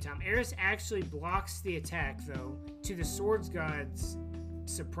the same time. Eris actually blocks the attack, though, to the sword god's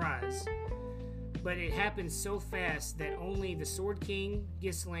surprise. But it happens so fast that only the Sword King,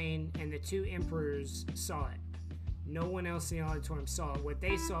 Ghislaine, and the 2 emperors saw it. No one else in the auditorium saw it. What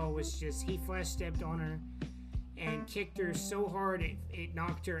they saw was just he flash stepped on her and kicked her so hard it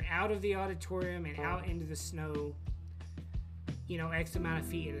knocked her out of the auditorium and out into the snow, X amount of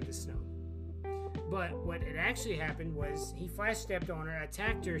feet into the snow. But what had actually happened was he flash stepped on her,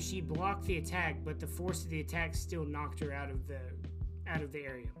 attacked her, she blocked the attack, but the force of the attack still knocked her out of the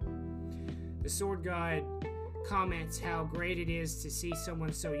area. The sword god comments how great it is to see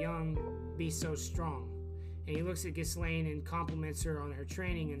someone so young be so strong. And he looks at Ghislaine and compliments her on her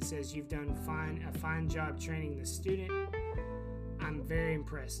training and says, "You've done a fine job training this student. I'm very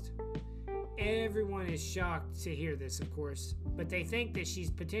impressed." Everyone is shocked to hear this, of course, but they think that she's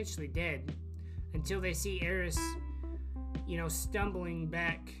potentially dead until they see Eris, stumbling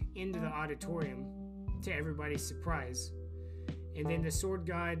back into the auditorium to everybody's surprise. And then the sword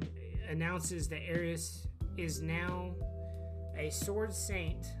god announces that Eris is now a sword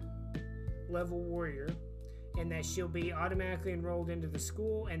saint level warrior, and that she'll be automatically enrolled into the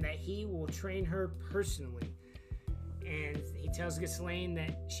school, and that he will train her personally. And he tells Ghislaine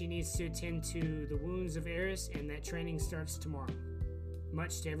that she needs to attend to the wounds of Eris, and that training starts tomorrow,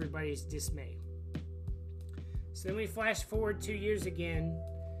 much to everybody's dismay. So then we flash forward 2 years again,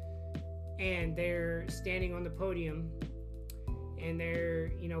 and they're standing on the podium, and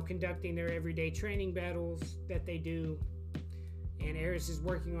they're, conducting their everyday training battles that they do, and Eris is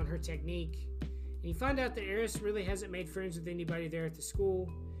working on her technique. And you find out that Eris really hasn't made friends with anybody there at the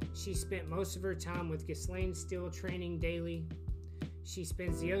school. She spent most of her time with Ghislaine, still training daily. She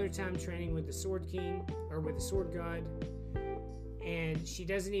spends the other time training with the Sword King, or with the Sword God. And she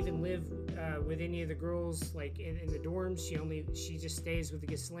doesn't even live with any of the girls, like in the dorms. She just stays with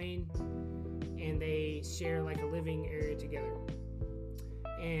Ghislaine, and they share like a living area together.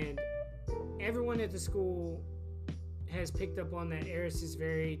 And everyone at the school has picked up on that Eris is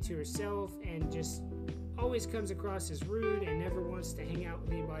very to herself and just always comes across as rude and never wants to hang out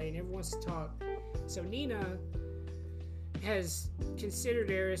with anybody, never wants to talk. So Nina has considered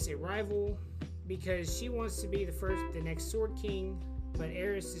Eris a rival because she wants to be the next Sword King, but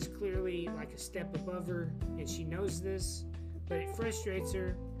Eris is clearly like a step above her, and she knows this, but it frustrates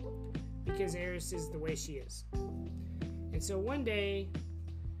her because Eris is the way she is. And so one day,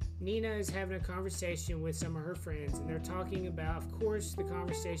 Nina is having a conversation with some of her friends, and they're talking about, of course, the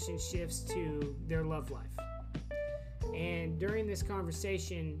conversation shifts to their love life. And during this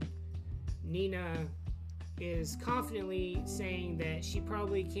conversation, Nina is confidently saying that she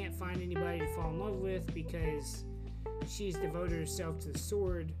probably can't find anybody to fall in love with because she's devoted herself to the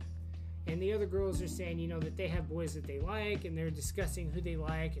sword. And the other girls are saying, that they have boys that they like, and they're discussing who they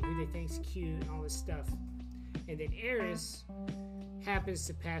like and who they think's cute and all this stuff. And then Eris happens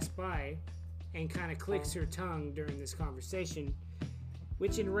to pass by and kind of clicks her tongue during this conversation,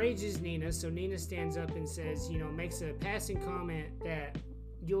 which enrages Nina. So Nina stands up and says, makes a passing comment that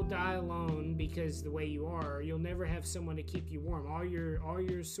you'll die alone because the way you are, you'll never have someone to keep you warm. All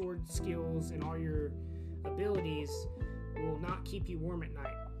your sword skills and all your abilities will not keep you warm at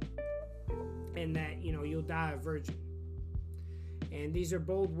night. And that, you'll die a virgin. And these are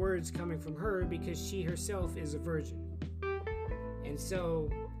bold words coming from her because she herself is a virgin. And so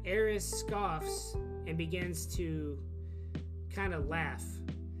Eris scoffs and begins to kind of laugh.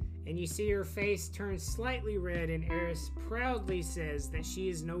 And you see her face turn slightly red, and Eris proudly says that she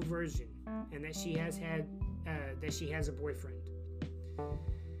is no virgin and that she has a boyfriend.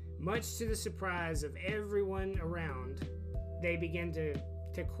 Much to the surprise of everyone around, they begin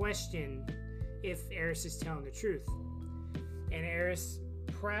to question if Eris is telling the truth. And Eris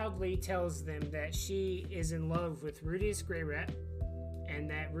proudly tells them that she is in love with Rudius Greyrat, and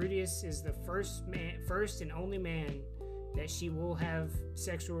that Rudius is the first and only man that she will have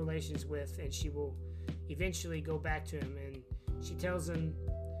sexual relations with, and she will eventually go back to him. And she tells him,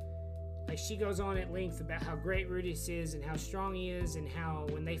 she goes on at length about how great Rudius is and how strong he is, and how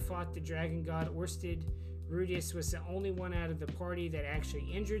when they fought the dragon god Orsted, Rudius was the only one out of the party that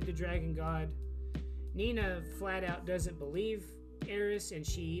actually injured the dragon god. Nina flat out doesn't believe Eris, and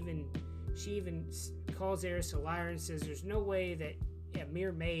she even calls Eris a liar and says there's no way that a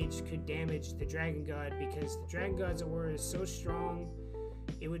mere mage could damage the dragon god because the dragon god's aura is so strong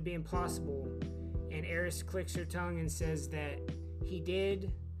it would be impossible. And Eris clicks her tongue and says that he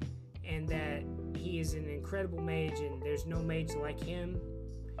did, and that he is an incredible mage and there's no mage like him.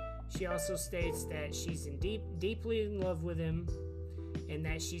 She also states that she's deeply in love with him, and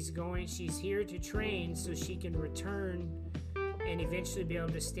that she's here to train so she can return and eventually be able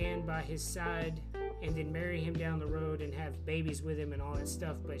to stand by his side and then marry him down the road and have babies with him and all that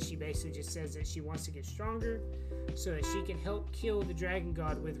stuff. But she basically just says that she wants to get stronger so that she can help kill the dragon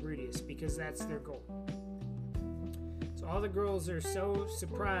god with Rudius, because that's their goal. So all the girls are so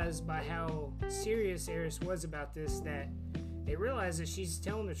surprised by how serious Eris was about this that they realize that she's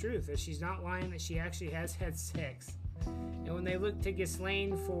telling the truth, that she's not lying, that she actually has had sex. And when they look to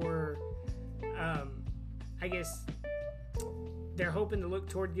Ghislaine for, I guess they're hoping to look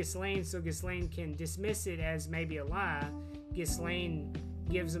toward Ghislaine so Ghislaine can dismiss it as maybe a lie, Ghislaine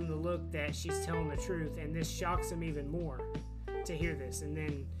gives them the look that she's telling the truth, and this shocks them even more to hear this. And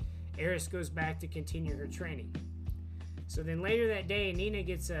then Eris goes back to continue her training. So then later that day, Nina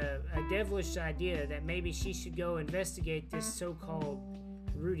gets a devilish idea that maybe she should go investigate this so-called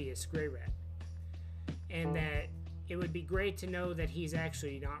Rudius Greyrat, and that it would be great to know that he's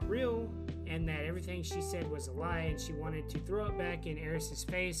actually not real, and that everything she said was a lie, and she wanted to throw it back in Eris's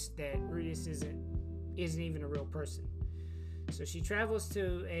face that Rudius isn't even a real person. So she travels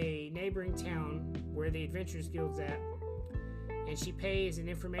to a neighboring town where the Adventurers Guild's at, and she pays an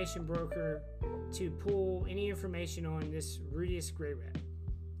information broker to pull any information on this Rudius Greyrat.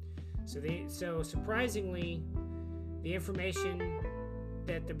 So surprisingly, the information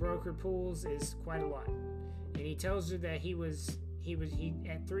that the broker pulls is quite a lot. And he tells her that he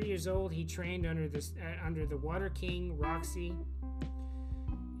at 3 years old he trained under the Water King Roxy.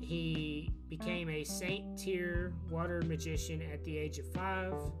 He became a Saint tier water magician at the age of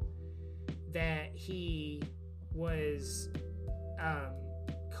 5. That he was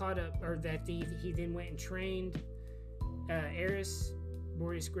caught up, or that he then went and trained Eris,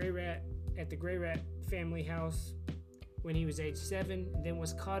 Rudius Greyrat, at the Greyrat family house when he was age 7, and then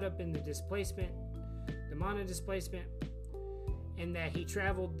was caught up in the mana displacement, and that he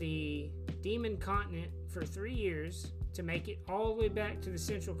traveled the demon continent for 3 years to make it all the way back to the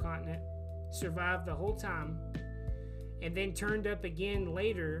central continent, survived the whole time, and then turned up again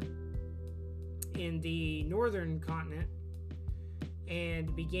later in the northern continent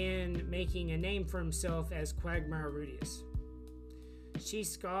and began making a name for himself as Quagmire Rudius. She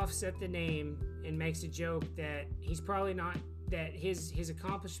scoffs at the name and makes a joke that he's probably not, that his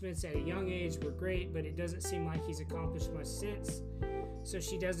accomplishments at a young age were great, but it doesn't seem like he's accomplished much since, so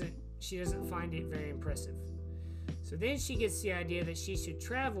she doesn't find it very impressive. So then she gets the idea that she should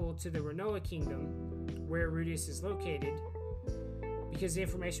travel to the Renoa Kingdom where Rudius is located, because the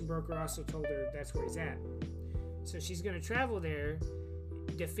information broker also told her that's where he's at. So she's going to travel there,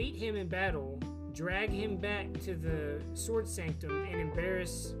 defeat him in battle, drag him back to the Sword Sanctum and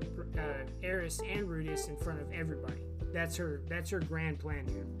embarrass Eris and Rudius in front of everybody. That's her grand plan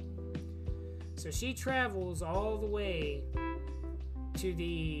here. So she travels all the way to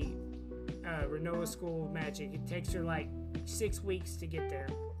the Renoa School of Magic. It takes her like 6 weeks to get there.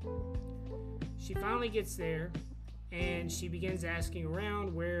 She finally gets there, and she begins asking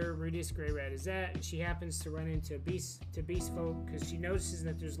around where Rudius Greyrat is at. She happens to run into beast folk because she notices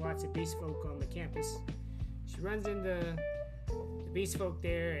that there's lots of beast folk on the campus. She runs into the beast folk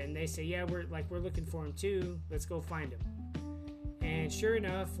there, and they say, "Yeah, we're looking for him too. Let's go find him." And sure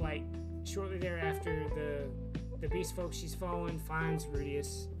enough, like shortly thereafter, the beast folk she's following finds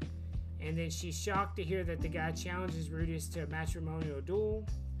Rudius, and then she's shocked to hear that the guy challenges Rudius to a matrimonial duel.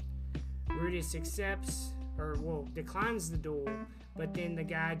 Rudius declines the duel, but then the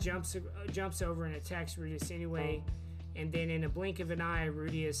guy jumps over and attacks Rudius anyway, and then in a blink of an eye,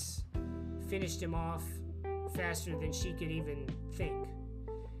 Rudius finished him off faster than she could even think.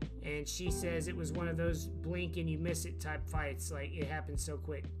 And she says it was one of those blink and you miss it type fights, like it happened so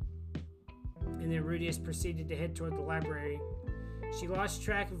quick. And then Rudius proceeded to head toward the library. She lost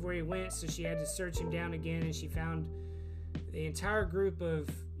track of where he went, so she had to search him down again, and she found the entire group of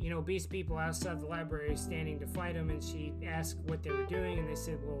beast people outside the library standing to fight him. And she asked what they were doing, and they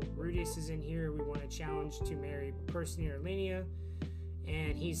said, "Well, Rudius is in here. We want a challenge to marry Percy or Linnea,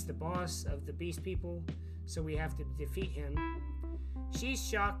 and he's the boss of the beast people, so we have to defeat him." She's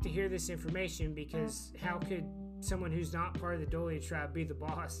shocked to hear this information because how could someone who's not part of the Dolia tribe be the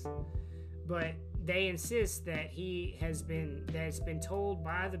boss? But they insist that it's been told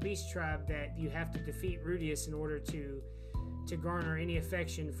by the beast tribe that you have to defeat Rudius in order to garner any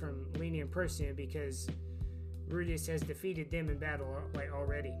affection from Linnea and Percy, because Rudius has defeated them in battle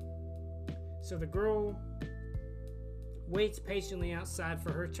already. So the girl waits patiently outside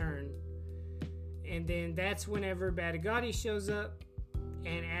for her turn, and then that's whenever Batagati shows up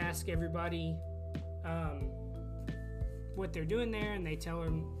and asks everybody what they're doing there, and they tell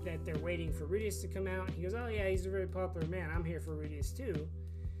him that they're waiting for Rudius to come out. He goes, "Oh yeah, he's a very popular man. I'm here for Rudius too."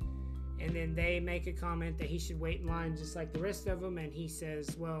 And then they make a comment that he should wait in line just like the rest of them, and he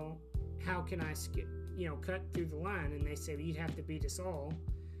says, "Well, how can I cut through the line?" And they say, "You'd have to beat us all."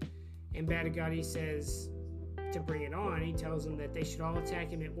 And Batagati says to bring it on. He tells them that they should all attack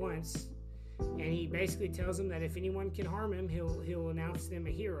him at once, and he basically tells them that if anyone can harm him, he'll announce them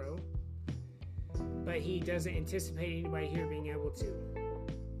a hero. But he doesn't anticipate anybody here being able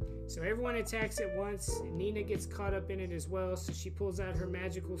to. So everyone attacks at once. Nina gets caught up in it as well, so she pulls out her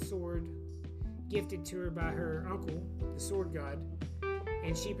magical sword, gifted to her by her uncle, the sword god,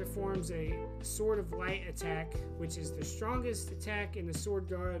 and she performs a Sword of Light attack, which is the strongest attack in the sword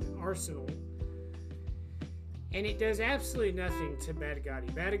god arsenal. And it does absolutely nothing to Batagati.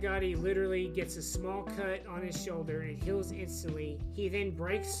 Batagati literally gets a small cut on his shoulder. It heals instantly. He then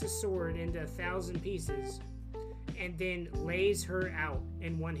breaks the sword into 1,000 pieces and then lays her out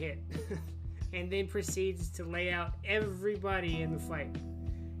in one hit. And then proceeds to lay out everybody in the fight.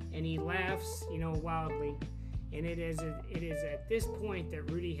 And he laughs, wildly. And it is at this point that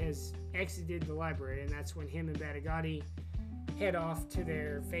Rudy has exited the library, and that's when him and Batagati head off to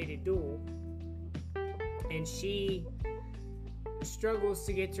their fated duel. And she struggles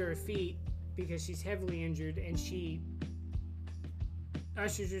to get to her feet because she's heavily injured, and she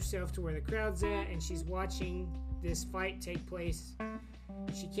ushers herself to where the crowd's at, and she's watching this fight take place.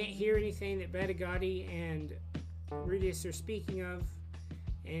 She can't hear anything that Batagati and Rudius are speaking of,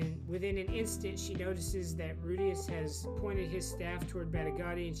 and within an instant she notices that Rudius has pointed his staff toward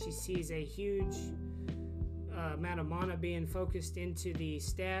Batagati, and she sees a huge amount of mana being focused into the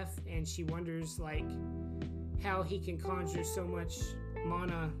staff, and she wonders how he can conjure so much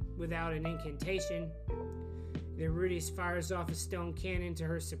mana without an incantation. Then Rudius fires off a stone cannon to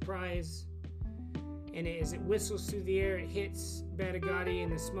her surprise, and as it whistles through the air, it hits Batagati,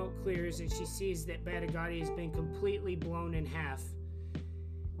 and the smoke clears, and she sees that Batagati has been completely blown in half,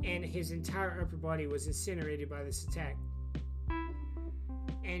 and his entire upper body was incinerated by this attack.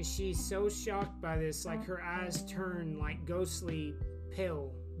 And she's so shocked by this, her eyes turn ghostly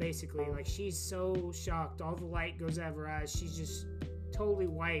pale, basically. She's so shocked. All the light goes out of her eyes. She's just totally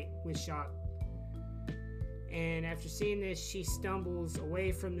white with shock. And after seeing this, she stumbles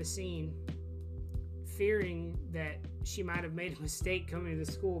away from the scene, fearing that she might have made a mistake coming to the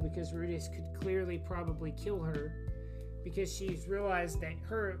school, because Rudius could clearly probably kill her, because she's realized that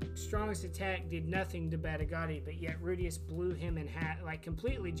her strongest attack did nothing to Batagati, but yet Rudius blew him in half,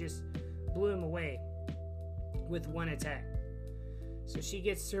 completely just blew him away with one attack. So she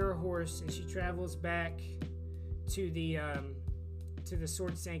gets to her horse, and she travels back to the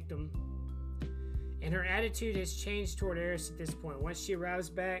Sword Sanctum, And her attitude has changed toward Eris at this point. Once she arrives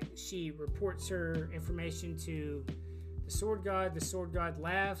back, she reports her information to the Sword God. The Sword God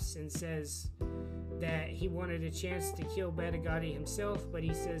laughs and says that he wanted a chance to kill Batagati himself, but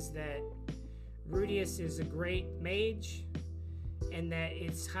he says that Rudius is a great mage, and that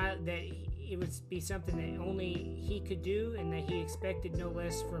it would be something that only he could do, and that he expected no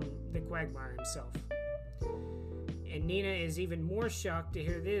less from the Quagmire himself. And Nina is even more shocked to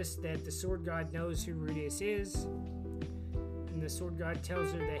hear this, that the Sword God knows who Rudius is. And the Sword God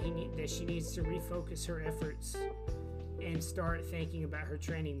tells her that she needs to refocus her efforts and start thinking about her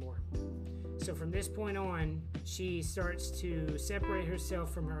training more. So from this point on, she starts to separate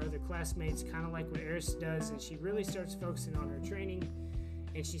herself from her other classmates, kind of like what Eris does, and she really starts focusing on her training.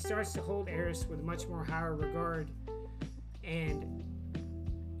 And she starts to hold Eris with much more higher regard, and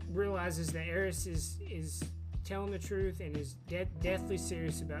realizes that Eris is telling the truth and is deathly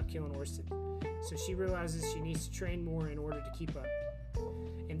serious about killing Orsted. So she realizes she needs to train more in order to keep up.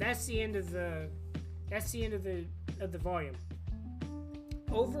 And that's the end of the volume.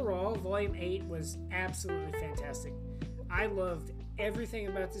 Overall, volume 8 was absolutely fantastic. I loved everything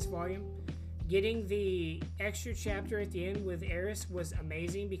about this volume. Getting the extra chapter at the end with Eris was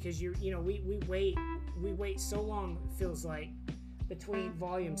amazing, because we wait so long, it feels like, between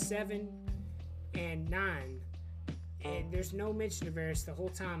volume 7 and 9. And there's no mention of Eris the whole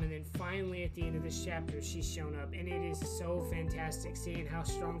time, and then finally at the end of this chapter she's shown up, and it is so fantastic seeing how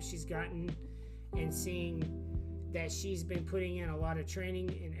strong she's gotten, and seeing that she's been putting in a lot of training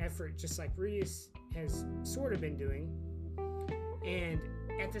and effort, just like Rudius has sort of been doing. And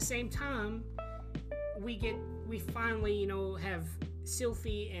at the same time, we finally have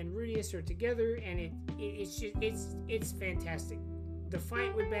Sylphie and Rudius are together, and it's fantastic. The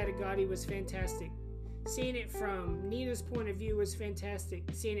fight with Batagati was fantastic. Seeing it from Nina's point of view was fantastic.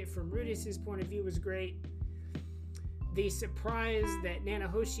 Seeing it from Rudius's point of view was great. The surprise that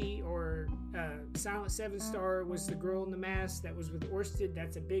Nanahoshi, or Silent Seven Star, was the girl in the mask that was with Orsted,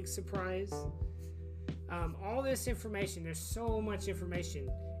 that's a big surprise. All this information, there's so much information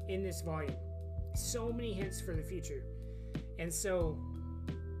in this volume. So many hints for the future. And so,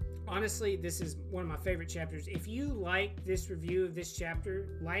 honestly, this is one of my favorite chapters. If you like this review of this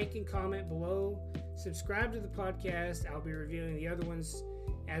chapter, like and comment below. Subscribe to the podcast. I'll be reviewing the other ones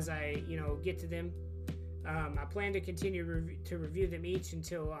as I, get to them. I plan to continue to review them each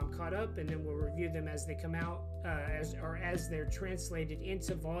until I'm caught up, and then we'll review them as they come out, as they're translated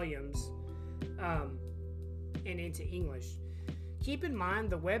into volumes and into English. Keep in mind,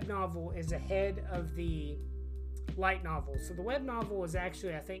 the web novel is ahead of the light novel. So the web novel is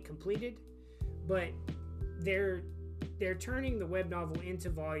actually, I think, completed, but they're turning the web novel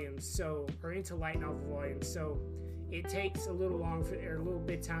into volumes, or into light novel volumes. So it takes a little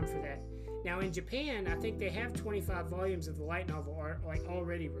bit time for that. Now in Japan, I think they have 25 volumes of the light novel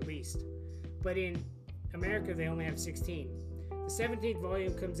already released, but in America they only have 16. The 17th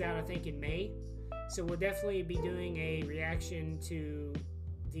volume comes out, I think, in May, so we'll definitely be doing a reaction to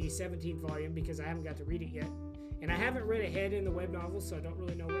the 17th volume, because I haven't got to read it yet, and I haven't read ahead in the web novel, so I don't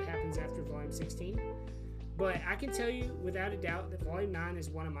really know what happens after volume 16. But I can tell you without a doubt that volume 9 is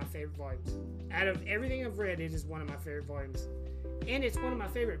one of my favorite volumes. Out of everything I've read, it is one of my favorite volumes. And it's one of my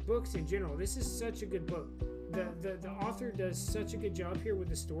favorite books in general. This is such a good book. The author does such a good job here with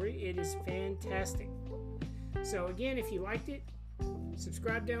the story. It is fantastic. So again, if you liked it,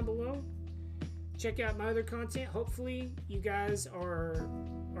 subscribe down below. Check out my other content. Hopefully you guys are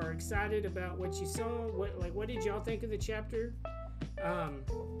excited about what you saw. What did y'all think of the chapter?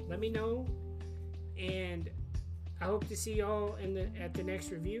 Let me know. And I hope to see y'all at the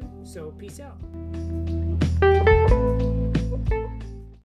next review. So peace out.